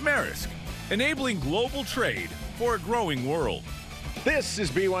by Maersk, enabling global trade for a growing world. This is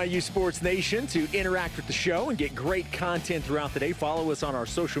BYU Sports Nation. To interact with the show and get great content throughout the day, follow us on our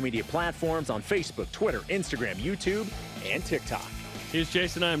social media platforms on Facebook, Twitter, Instagram, YouTube, and TikTok. Here's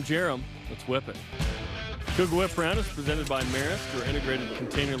Jason. I'm Jarom. Let's whip it. Cougar Whip Round is presented by Maersk, your integrated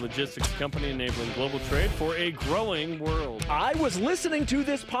container logistics company enabling global trade for a growing world. I was listening to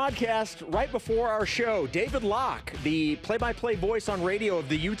this podcast right before our show. David Locke, the play-by-play voice on radio of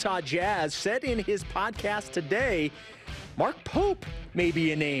the Utah Jazz, said in his podcast today, Mark Pope may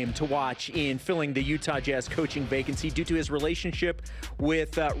be a name to watch in filling the Utah Jazz coaching vacancy due to his relationship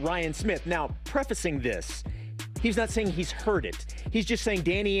with Ryan Smith. Now, prefacing this, he's not saying he's heard it. He's just saying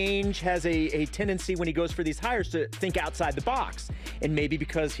Danny Ainge has a tendency when he goes for these hires to think outside the box. And maybe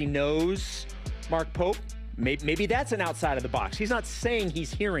because he knows Mark Pope, maybe that's an outside of the box. He's not saying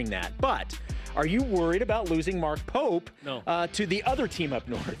he's hearing that. But are you worried about losing Mark Pope to the other team up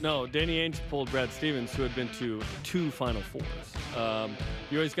north? No, Danny Ainge pulled Brad Stevens, who had been to 2 Final Fours.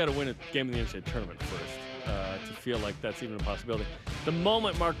 You always got to win a game in the NCAA tournament first to feel like that's even a possibility. The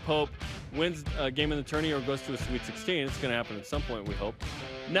moment Mark Pope wins a game in the tourney or goes to a Sweet 16. It's going to happen at some point, we hope.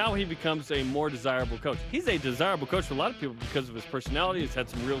 Now he becomes a more desirable coach. He's a desirable coach for a lot of people because of his personality. He's had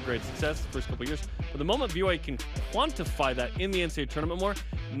some real great success the first couple of years. But the moment BYU can quantify that in the NCAA tournament more,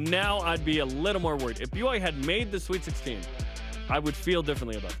 now I'd be a little more worried. If BYU had made the Sweet 16, I would feel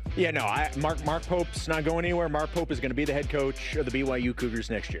differently about it. Yeah, no, Mark Pope's not going anywhere. Mark Pope is going to be the head coach of the BYU Cougars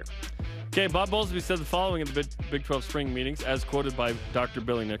next year. Okay, Bob Bowlesby said the following in the Big 12 spring meetings, as quoted by Dr.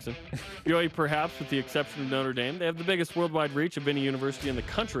 Billy Nixon. BYU, perhaps with the exception of Notre Dame, they have the biggest worldwide reach of any university in the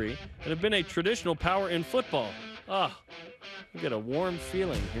country and have been a traditional power in football. You get a warm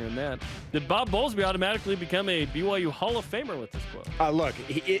feeling hearing that. Did Bob Bowlesby automatically become a BYU Hall of Famer with this quote? Look,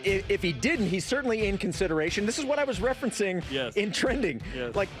 if he didn't, he's certainly in consideration. This is what I was referencing in trending.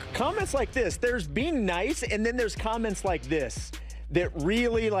 Yes. Like comments like this, there's being nice, and then there's comments like this that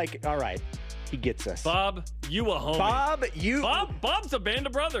really all right, he gets us. Bob, you a homie. Bob's a band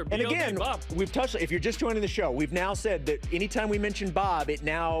of brother. And again, Bob. We've touched, if you're just joining the show, we've now said that anytime we mention Bob, we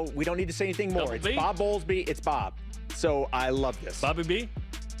don't need to say anything more. It's Bob Bowlesby, it's Bob. So I love this. Bobby B?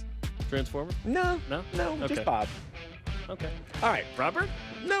 Transformer? No, Okay. just Bob. Okay. All right. Robert?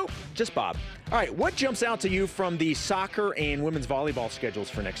 No, just Bob. All right, what jumps out to you from the soccer and women's volleyball schedules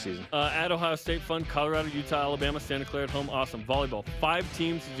for next season? At Ohio State, fun. Colorado, Utah, Alabama, Santa Clara at home. Awesome. Volleyball. 5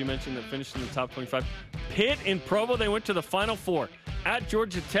 teams, as you mentioned, that finished in the top 25. Pitt and Provo, they went to the Final Four. At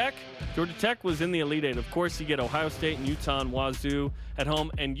Georgia Tech was in the Elite Eight. Of course, you get Ohio State and Utah and Wazoo at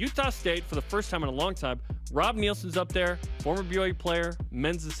home. And Utah State, for the first time in a long time, Rob Nielsen's up there, former BYU player,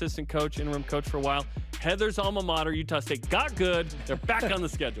 men's assistant coach, interim coach for a while. Heather's alma mater, Utah State, got good. They're back on the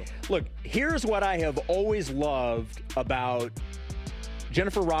schedule. Look, here's what I have always loved about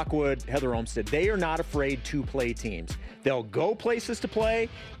Jennifer Rockwood, Heather Olmstead. They are not afraid to play teams. They'll go places to play.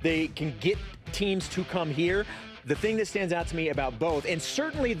 They can get teams to come here. The thing that stands out to me about both, and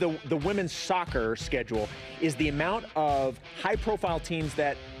certainly the women's soccer schedule, is the amount of high-profile teams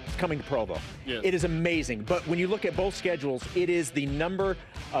that coming to Provo. Yes. It is amazing. But when you look at both schedules, it is the number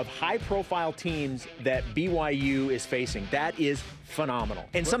of high-profile teams that BYU is facing. That is phenomenal.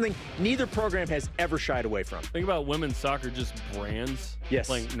 And something neither program has ever shied away from. Think about women's soccer, just brands. Yes.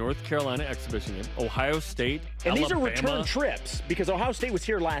 Like North Carolina exhibition game, Ohio State, and Alabama. These are return trips because Ohio State was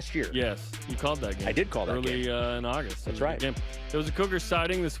here last year. Yes, you called that game. I did call that early game. In August. That's right. There was a Cougar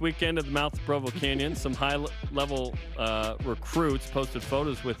sighting this weekend at the mouth of Provo Canyon. Some high-level recruits posted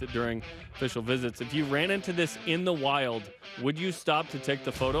photos with it during official visits. If you ran into this in the wild, would you stop to take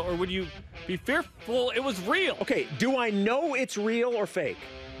the photo, or would you be fearful it was real? Okay, do I know it's real or fake?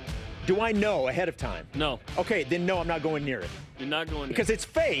 Do I know ahead of time? No. Okay, then no, I'm not going near it. You're not going near because it's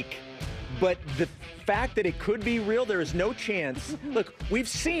fake, but the fact that it could be real, there is no chance. Look, we've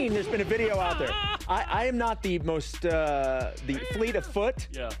seen there's been a video out there. I am not the most the fleet of foot.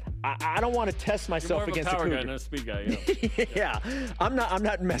 Yeah. I don't want to test myself You're more of against a power a cougar. guy, not a speed guy. You know? Yeah, I'm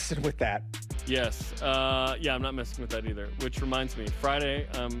not messing with that. Yes. Yeah, I'm not messing with that either. Which reminds me, Friday,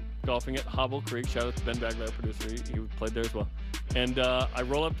 I'm golfing at Hobble Creek. Shout out to Ben Bagler, our producer. He played there as well. And I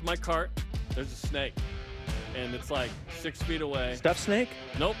roll up to my cart. There's a snake. And it's like 6 feet away. Stuffed snake?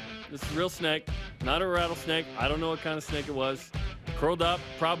 Nope. This is a real snake. Not a rattlesnake. I don't know what kind of snake it was. Curled up,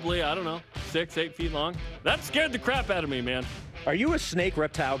 probably, I don't know, 6-8 feet long. That scared the crap out of me, man. Are you a snake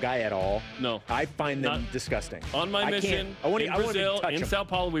reptile guy at all? No. I find them disgusting. On my mission in Brazil, in Sao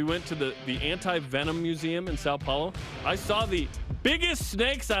Paulo, we went to the Anti-Venom Museum in Sao Paulo. I saw the biggest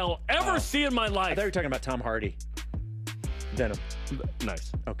snakes I'll ever see in my life. I thought you were talking about Tom Hardy. Venom.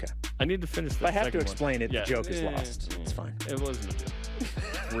 Nice. Okay. I need to finish that. If I have to second explain one. it, the joke is lost. It's fine. It wasn't a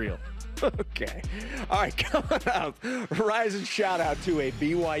joke. Real. Okay. All right, coming up, rising shout out to a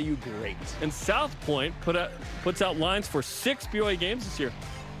BYU great. And South Point puts out lines for 6 BYU games this year.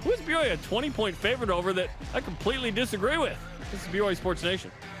 Who's BYU a 20-point favorite over that I completely disagree with? This is BYU Sports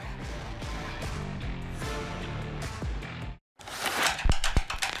Nation.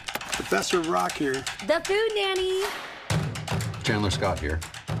 Professor Rock here. The Food Nanny. Chandler Scott here.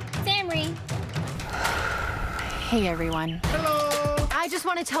 Samry. Hey, everyone. Hello. I just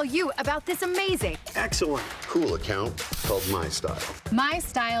want to tell you about this amazing, excellent, cool account called My Style. My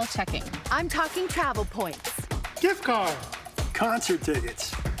Style checking. I'm talking travel points. Gift card. Concert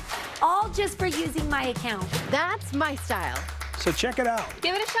tickets. All just for using my account. That's My Style. So check it out.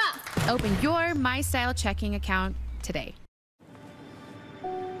 Give it a shot. Open your My Style checking account today.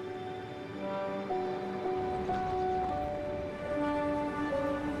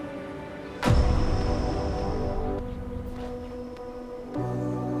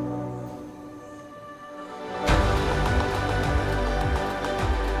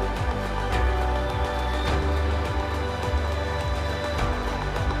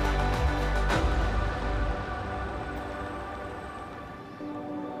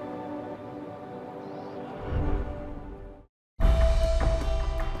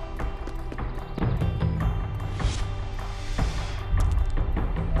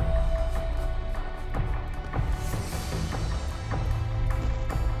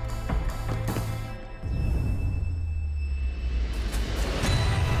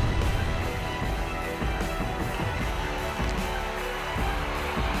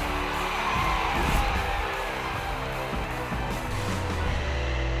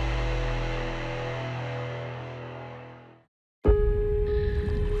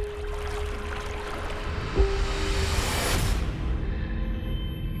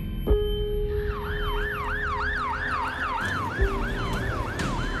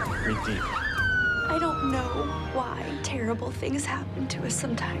 things happen to us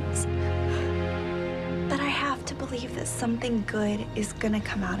sometimes. But I have to believe that something good is gonna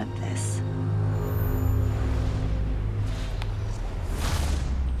come out of this.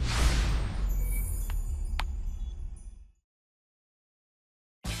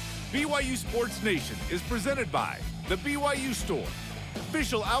 BYU Sports Nation is presented by the BYU Store,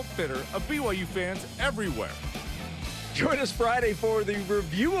 official outfitter of BYU fans everywhere. Join us Friday for the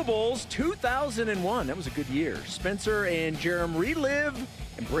Reviewables 2001. That was a good year. Spencer and Jarom relive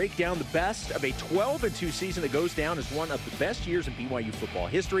and break down the best of a 12-2 season that goes down as one of the best years in BYU football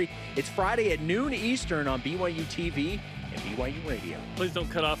history. It's Friday at noon Eastern on BYU TV and BYU Radio. Please don't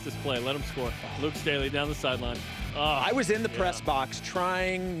cut off this play. Let him score. Luke Staley down the sideline. I was in the press box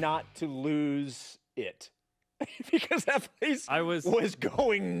trying not to lose it because that place was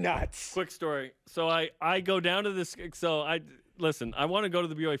going nuts. Quick story. So I go down to this. So listen, I want to go to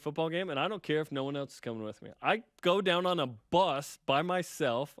the BYU football game, and I don't care if no one else is coming with me. I go down on a bus by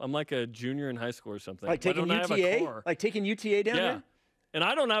myself. I'm like a junior in high school or something. Like taking UTA? Like taking UTA down there? And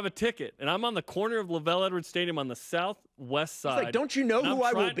I don't have a ticket. And I'm on the corner of Lavelle Edwards Stadium on the southwest side. It's like, don't you know who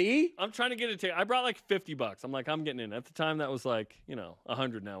I will be? I'm trying to get a ticket. I brought like $50. I'm like, I'm getting in. At the time, that was like,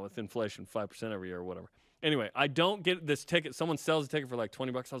 100 now with inflation, 5% every year or whatever. Anyway, I don't get this ticket. Someone sells a ticket for like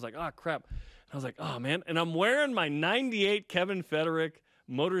 $20. I was like, oh, crap. And I was like, oh, man. And I'm wearing my 98 Kevin Federick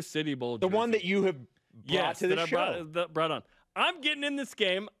Motor City Bowl jersey. The one that you have brought to the show. Brought on. I'm getting in this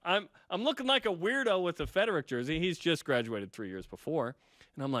game. I'm looking like a weirdo with a Federick jersey. He's just graduated 3 years before.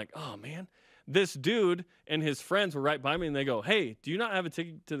 And I'm like, oh, man. This dude and his friends were right by me, and they go, hey, do you not have a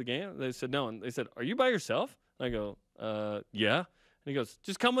ticket to the game? They said, no. And they said, are you by yourself? And I go, yeah. And he goes,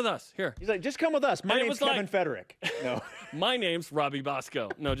 just come with us. Here. He's like, just come with us. My name's Kevin Federick. No. My name's Robbie Bosco.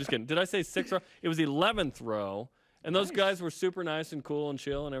 No, just kidding. Did I say 6th row? It was 11th row. And those guys were super nice and cool and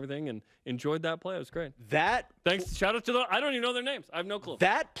chill and everything, and enjoyed that play. It was great. Thanks. Shout out to I don't even know their names. I have no clue.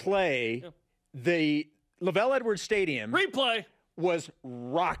 That play, the Lavelle Edwards Stadium. Replay. Was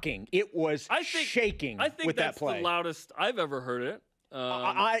rocking. It was shaking I think with that's that play. The loudest I've ever heard it.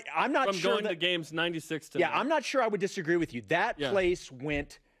 I'm not from sure. Going to games 96 to. Yeah, I'm not sure I would disagree with you. That place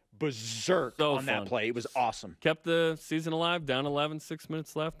went berserk on that play. It was awesome. Kept the season alive. Down 11, 6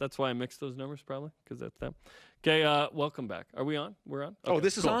 minutes left. That's why I mixed those numbers probably because that's them. Okay, welcome back. Are we on? We're on. Okay,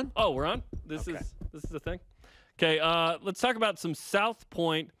 this is on. Oh, we're on. This is the thing. Okay, let's talk about some South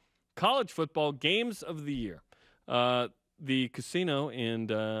Point college football games of the year. The casino in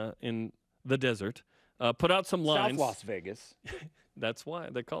the desert put out some lines. South Las Vegas. That's why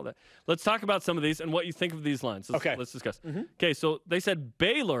they call that. Let's talk about some of these and what you think of these lines. Let's discuss. Okay, so they said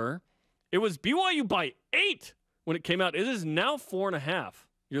Baylor. It was BYU by 8 when it came out. It is now 4.5.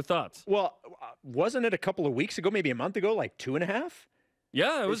 Your thoughts? Well, wasn't it a couple of weeks ago, maybe a month ago, like 2.5?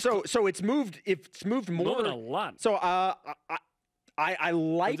 Yeah, it was. So it's moved. It's moved more. Moving a lot. So I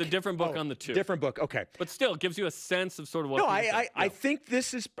like the different book on the two. Different book, okay. But still, it gives you a sense of sort of what. No, I think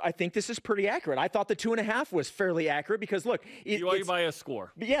this is pretty accurate. I thought the 2.5 was fairly accurate because look, BYU by a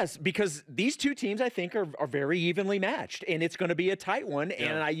score. Yes, because these two teams I think are very evenly matched, and it's going to be a tight one.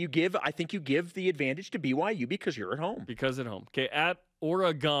 Yeah. And I think you give the advantage to BYU because you're at home. Because at home. Okay, at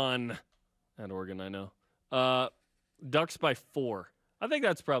Oregon, I know. Ducks by 4. I think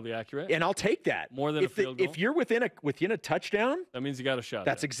that's probably accurate. And I'll take that. More than a field goal. If you're within a touchdown, that means you got a shot.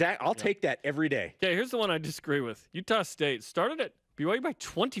 That's exact. I'll take that every day. Okay, here's the one I disagree with. Utah State started at BYU by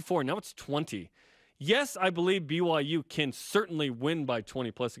 24. Now it's 20. Yes, I believe BYU can certainly win by 20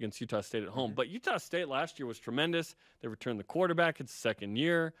 plus against Utah State at home. But Utah State last year was tremendous. They returned the quarterback. It's second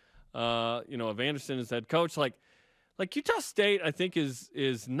year. Of Anderson as head coach. Like Utah State, I think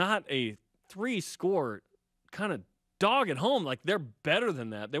is not a 3-score kind of dog at home. Like they're better than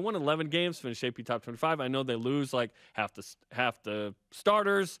that. They won 11 games, finished AP top 25. I know they lose like half the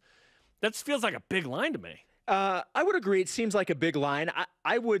starters. That feels like a big line to me. I would agree. It seems like a big line.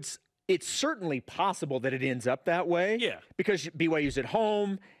 It's certainly possible that it ends up that way. Yeah. Because BYU's at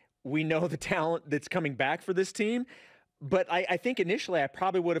home. We know the talent that's coming back for this team. But I think initially I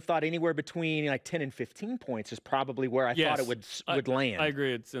probably would have thought anywhere between like 10 and 15 points is probably where I thought it would land. I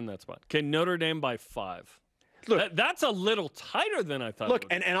agree. It's in that spot. Okay, Notre Dame by 5. Look, that's a little tighter than I thought. Look,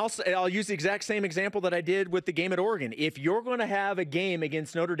 and I'll use the exact same example that I did with the game at Oregon. If you're going to have a game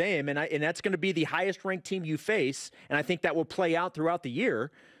against Notre Dame, and that's going to be the highest ranked team you face, and I think that will play out throughout the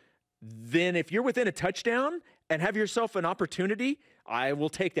year, then if you're within a touchdown and have yourself an opportunity, I will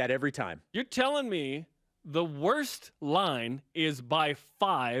take that every time. You're telling me the worst line is by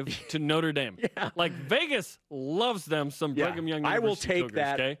 5 to Notre Dame. Yeah. Like Vegas loves them some Brigham Young University I will take Cougars,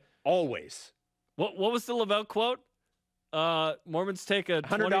 that okay? Always. What was the Lavelle quote? Mormons take a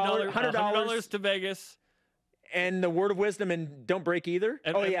 $20 to Vegas. And the word of wisdom and don't break either.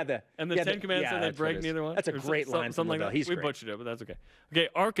 And the 10 Commandments and they break neither one. That's a great line. Something like that. He's we great. butchered it, but that's okay. Okay,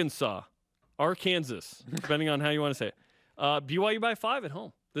 Arkansas, depending on how you want to say it. BYU by 5 at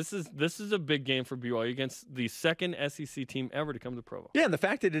home. This is a big game for BYU against the second SEC team ever to come to Provo. Yeah, and the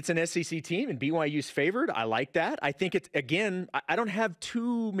fact that it's an SEC team and BYU's favored, I like that. I think it's, again, I don't have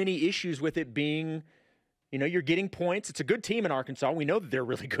too many issues with it being, you're getting points. It's a good team in Arkansas. We know that they're a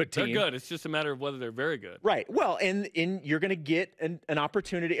really good team. They're good. It's just a matter of whether they're very good. Right. Well, and you're going to get an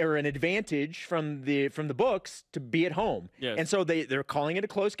opportunity or an advantage from the books to be at home. Yes. And so they're calling it a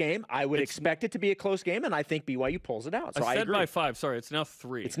close game. I would expect it to be a close game, and I think BYU pulls it out. So I said agree. by 5. Sorry, it's now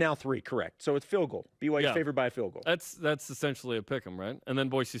 3. It's now 3, correct. So it's field goal. BYU's favored by a field goal. That's essentially a pick 'em, right? And then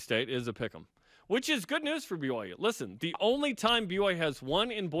Boise State is a pick 'em, which is good news for BYU. Listen, the only time BYU has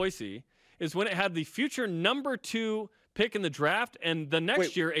won in Boise is when it had the future number 2 pick in the draft, and the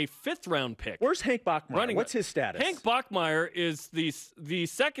next year a 5th-round pick. Where's Hank Bachmeier? What's his status? Hank Bachmeier is the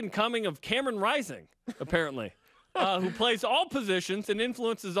second coming of Cameron Rising, apparently, who plays all positions and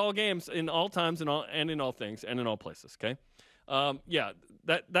influences all games in all times and in all things and in all places. Okay,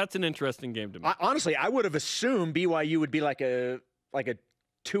 that's an interesting game to me. Honestly, I would have assumed BYU would be like a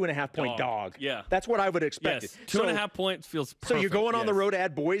 2.5-point dog. Yeah. That's what I would expect. Yes. 2.5 points feels perfect. So you're going on the road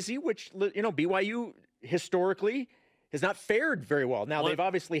at Boise, which, BYU historically has not fared very well. Now, they've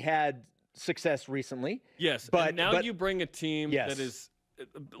obviously had success recently. Yes. But and now you bring a team that is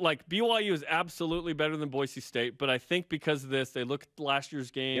like BYU is absolutely better than Boise State, but I think because of this, they look at last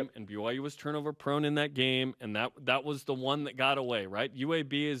year's game and BYU was turnover prone in that game, and that was the one that got away, right?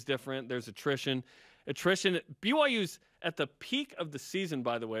 UAB is different. There's attrition. BYU's at the peak of the season,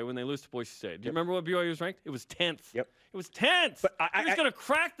 by the way, when they lose to Boise State. Do you remember what BYU was ranked? It was 10th. Yep. It was 10th. But he was going to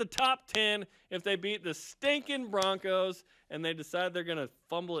crack the top 10 if they beat the stinking Broncos, and they decide they're going to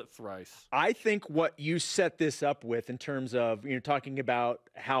fumble it thrice. I think what you set this up with in terms of, talking about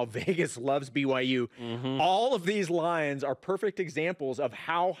how Vegas loves BYU, all of these lines are perfect examples of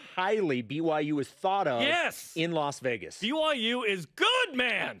how highly BYU is thought of in Las Vegas. BYU is good,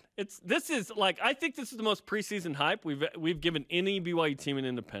 man. I think this is the most preseason hype we've given any BYU team in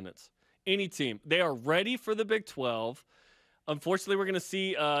Independence. Any team. They are ready for the Big 12. Unfortunately, we're going to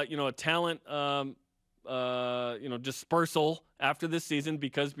see a talent dispersal after this season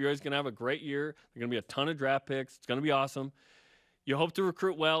because BYU is going to have a great year. There's going to be a ton of draft picks. It's going to be awesome. You hope to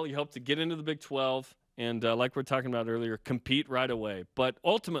recruit well. You hope to get into the Big 12 and, like we were talking about earlier, compete right away. But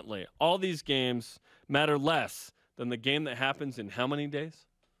ultimately, all these games matter less than the game that happens in how many days?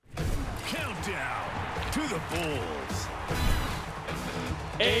 Countdown to the Bulls.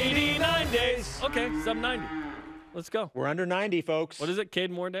 89 days. Okay, sub 90. Let's go. We're under 90, folks. What is it, Cade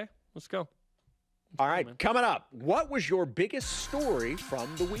Moore Day? Let's go. All right, coming up, what was your biggest story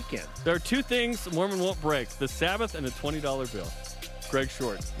from the weekend? There are 2 things Mormon won't break, the Sabbath and a $20 bill. Greg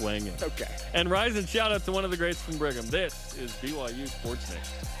Short weighing in. Okay. And rise and shout out to one of the greats from Brigham. This is BYU Sports Nation.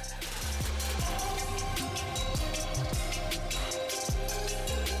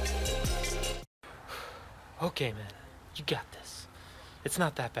 Okay, man, you got this. It's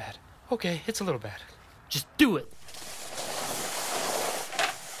not that bad. Okay, it's a little bad. Just do it.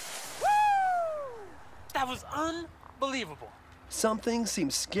 That was unbelievable. Some things seem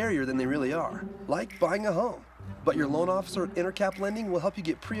scarier than they really are, like buying a home. But your loan officer at Intercap Lending will help you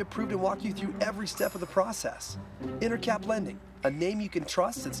get pre-approved and walk you through every step of the process. Intercap Lending, a name you can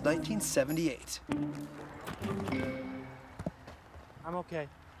trust since 1978. I'm okay.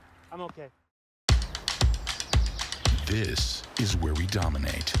 I'm okay. This is where we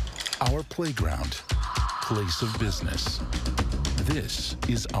dominate. Our playground, place of business. This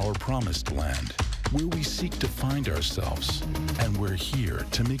is our promised land, where we seek to find ourselves. And we're here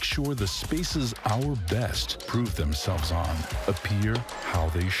to make sure the spaces our best prove themselves on appear how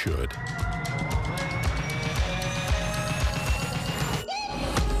they should.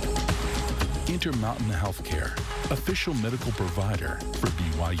 Intermountain Healthcare, official medical provider for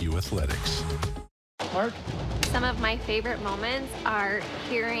BYU Athletics. Mark? Some of my favorite moments are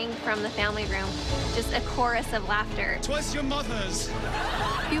hearing from the family room, just a chorus of laughter. 'Twas your mother's.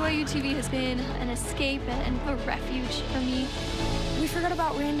 BYU TV has been an escape and a refuge for me. We forgot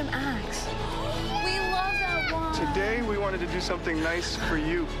about random acts. We love that one. Today, we wanted to do something nice for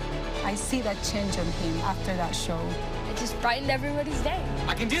you. I see that change on him after that show. It just brightened everybody's day.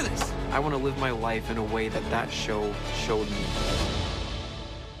 I can do this. I want to live my life in a way that show showed me.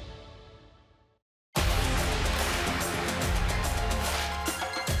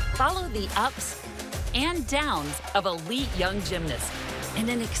 Follow the ups and downs of elite young gymnasts in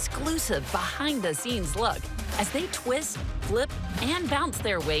an exclusive behind-the-scenes look as they twist, flip, and bounce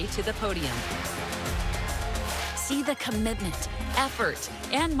their way to the podium. see the commitment, effort,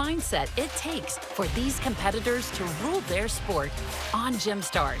 and mindset it takes for these competitors to rule their sport on Gym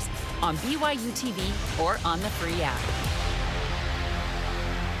Stars, on BYU TV, or on the free app.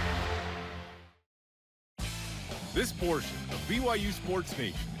 This portion of BYU Sports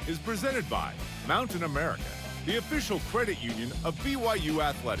Nation is presented by Mountain America, the official credit union of BYU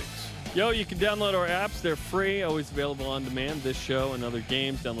Athletics. Yo, you can download our apps. They're free, always available on demand. This show and other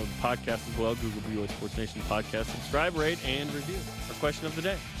games. Download the podcast as well. Google BYU Sports Nation podcast. Subscribe, rate, and review. Our question of the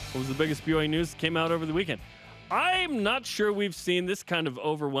day. What was the biggest BYU news that came out over the weekend? I'm not sure we've seen this kind of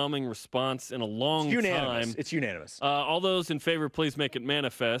overwhelming response in a long time. It's unanimous. All those in favor, please make it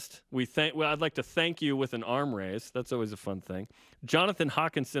manifest. I'd like to thank you with an arm raise. That's always a fun thing. Jonathan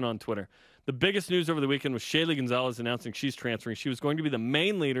Hawkinson on Twitter. The biggest news over the weekend was Shaylee Gonzalez announcing she's transferring. She was going to be the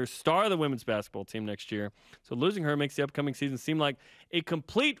main leader, star of the women's basketball team next year. So losing her makes the upcoming season seem like a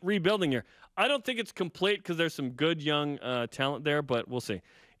complete rebuilding year. I don't think it's complete because there's some good young talent there, but we'll see.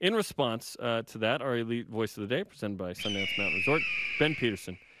 In response to that, our elite voice of the day, presented by Sundance Mountain Resort, Ben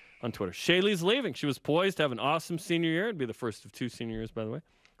Peterson on Twitter. Shaylee's leaving. She was poised to have an awesome senior year. It'd be the first of 2 senior years, by the way.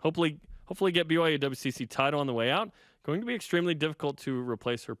 Hopefully get BYU a WCC title on the way out. Going to be extremely difficult to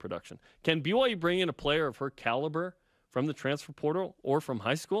replace her production. Can BYU bring in a player of her caliber from the transfer portal or from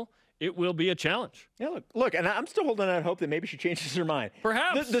high school? It will be a challenge. Yeah, look, and I'm still holding out hope that maybe she changes her mind.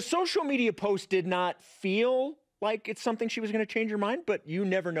 Perhaps. The social media post did not feel like it's something she was going to change her mind, but you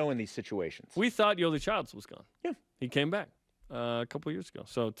never know in these situations. We thought Yoli Childs was gone. Yeah. He came back a couple years ago.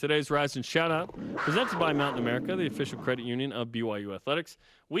 So today's Rise and Shout Out, presented by Mountain America, the official credit union of BYU Athletics.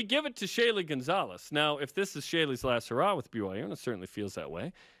 We give it to Shaylee Gonzalez. Now, if this is Shaylee's last hurrah with BYU, and it certainly feels that way,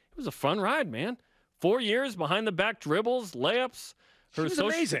 it was a fun ride, man. 4 years behind the back dribbles, layups. She was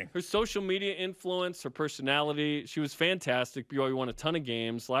amazing. Her social media influence, her personality, she was fantastic. BYU won a ton of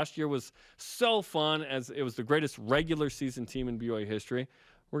games. Last year was so fun, as it was the greatest regular season team in BYU history.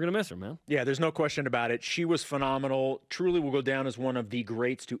 We're going to miss her, man. Yeah, there's no question about it. She was phenomenal. Truly will go down as one of the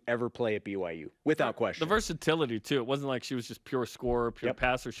greats to ever play at BYU, without question. The versatility, too. It wasn't like she was just pure scorer, pure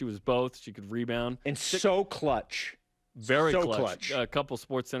passer. She was both. She could rebound. And so clutch. Very so clutch. A couple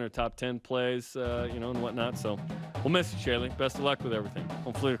SportsCenter top 10 plays, and whatnot. So we'll miss you, Shaylee. Best of luck with everything.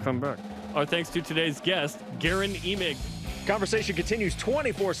 Hopefully you'll come back. Our thanks to today's guest, Guerin Emig. Conversation continues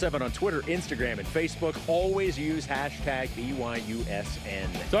 24/7 on Twitter, Instagram, and Facebook. Always use hashtag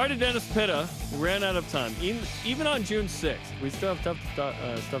BYUSN. Sorry to Dennis Pitta. We ran out of time. Even on June 6th, we still have stuff to talk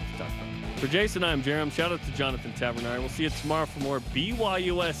about. For Jason, I'm Jarom. Shout out to Jonathan Tavernari. We'll see you tomorrow for more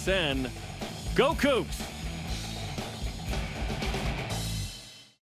BYUSN. Go Cougs!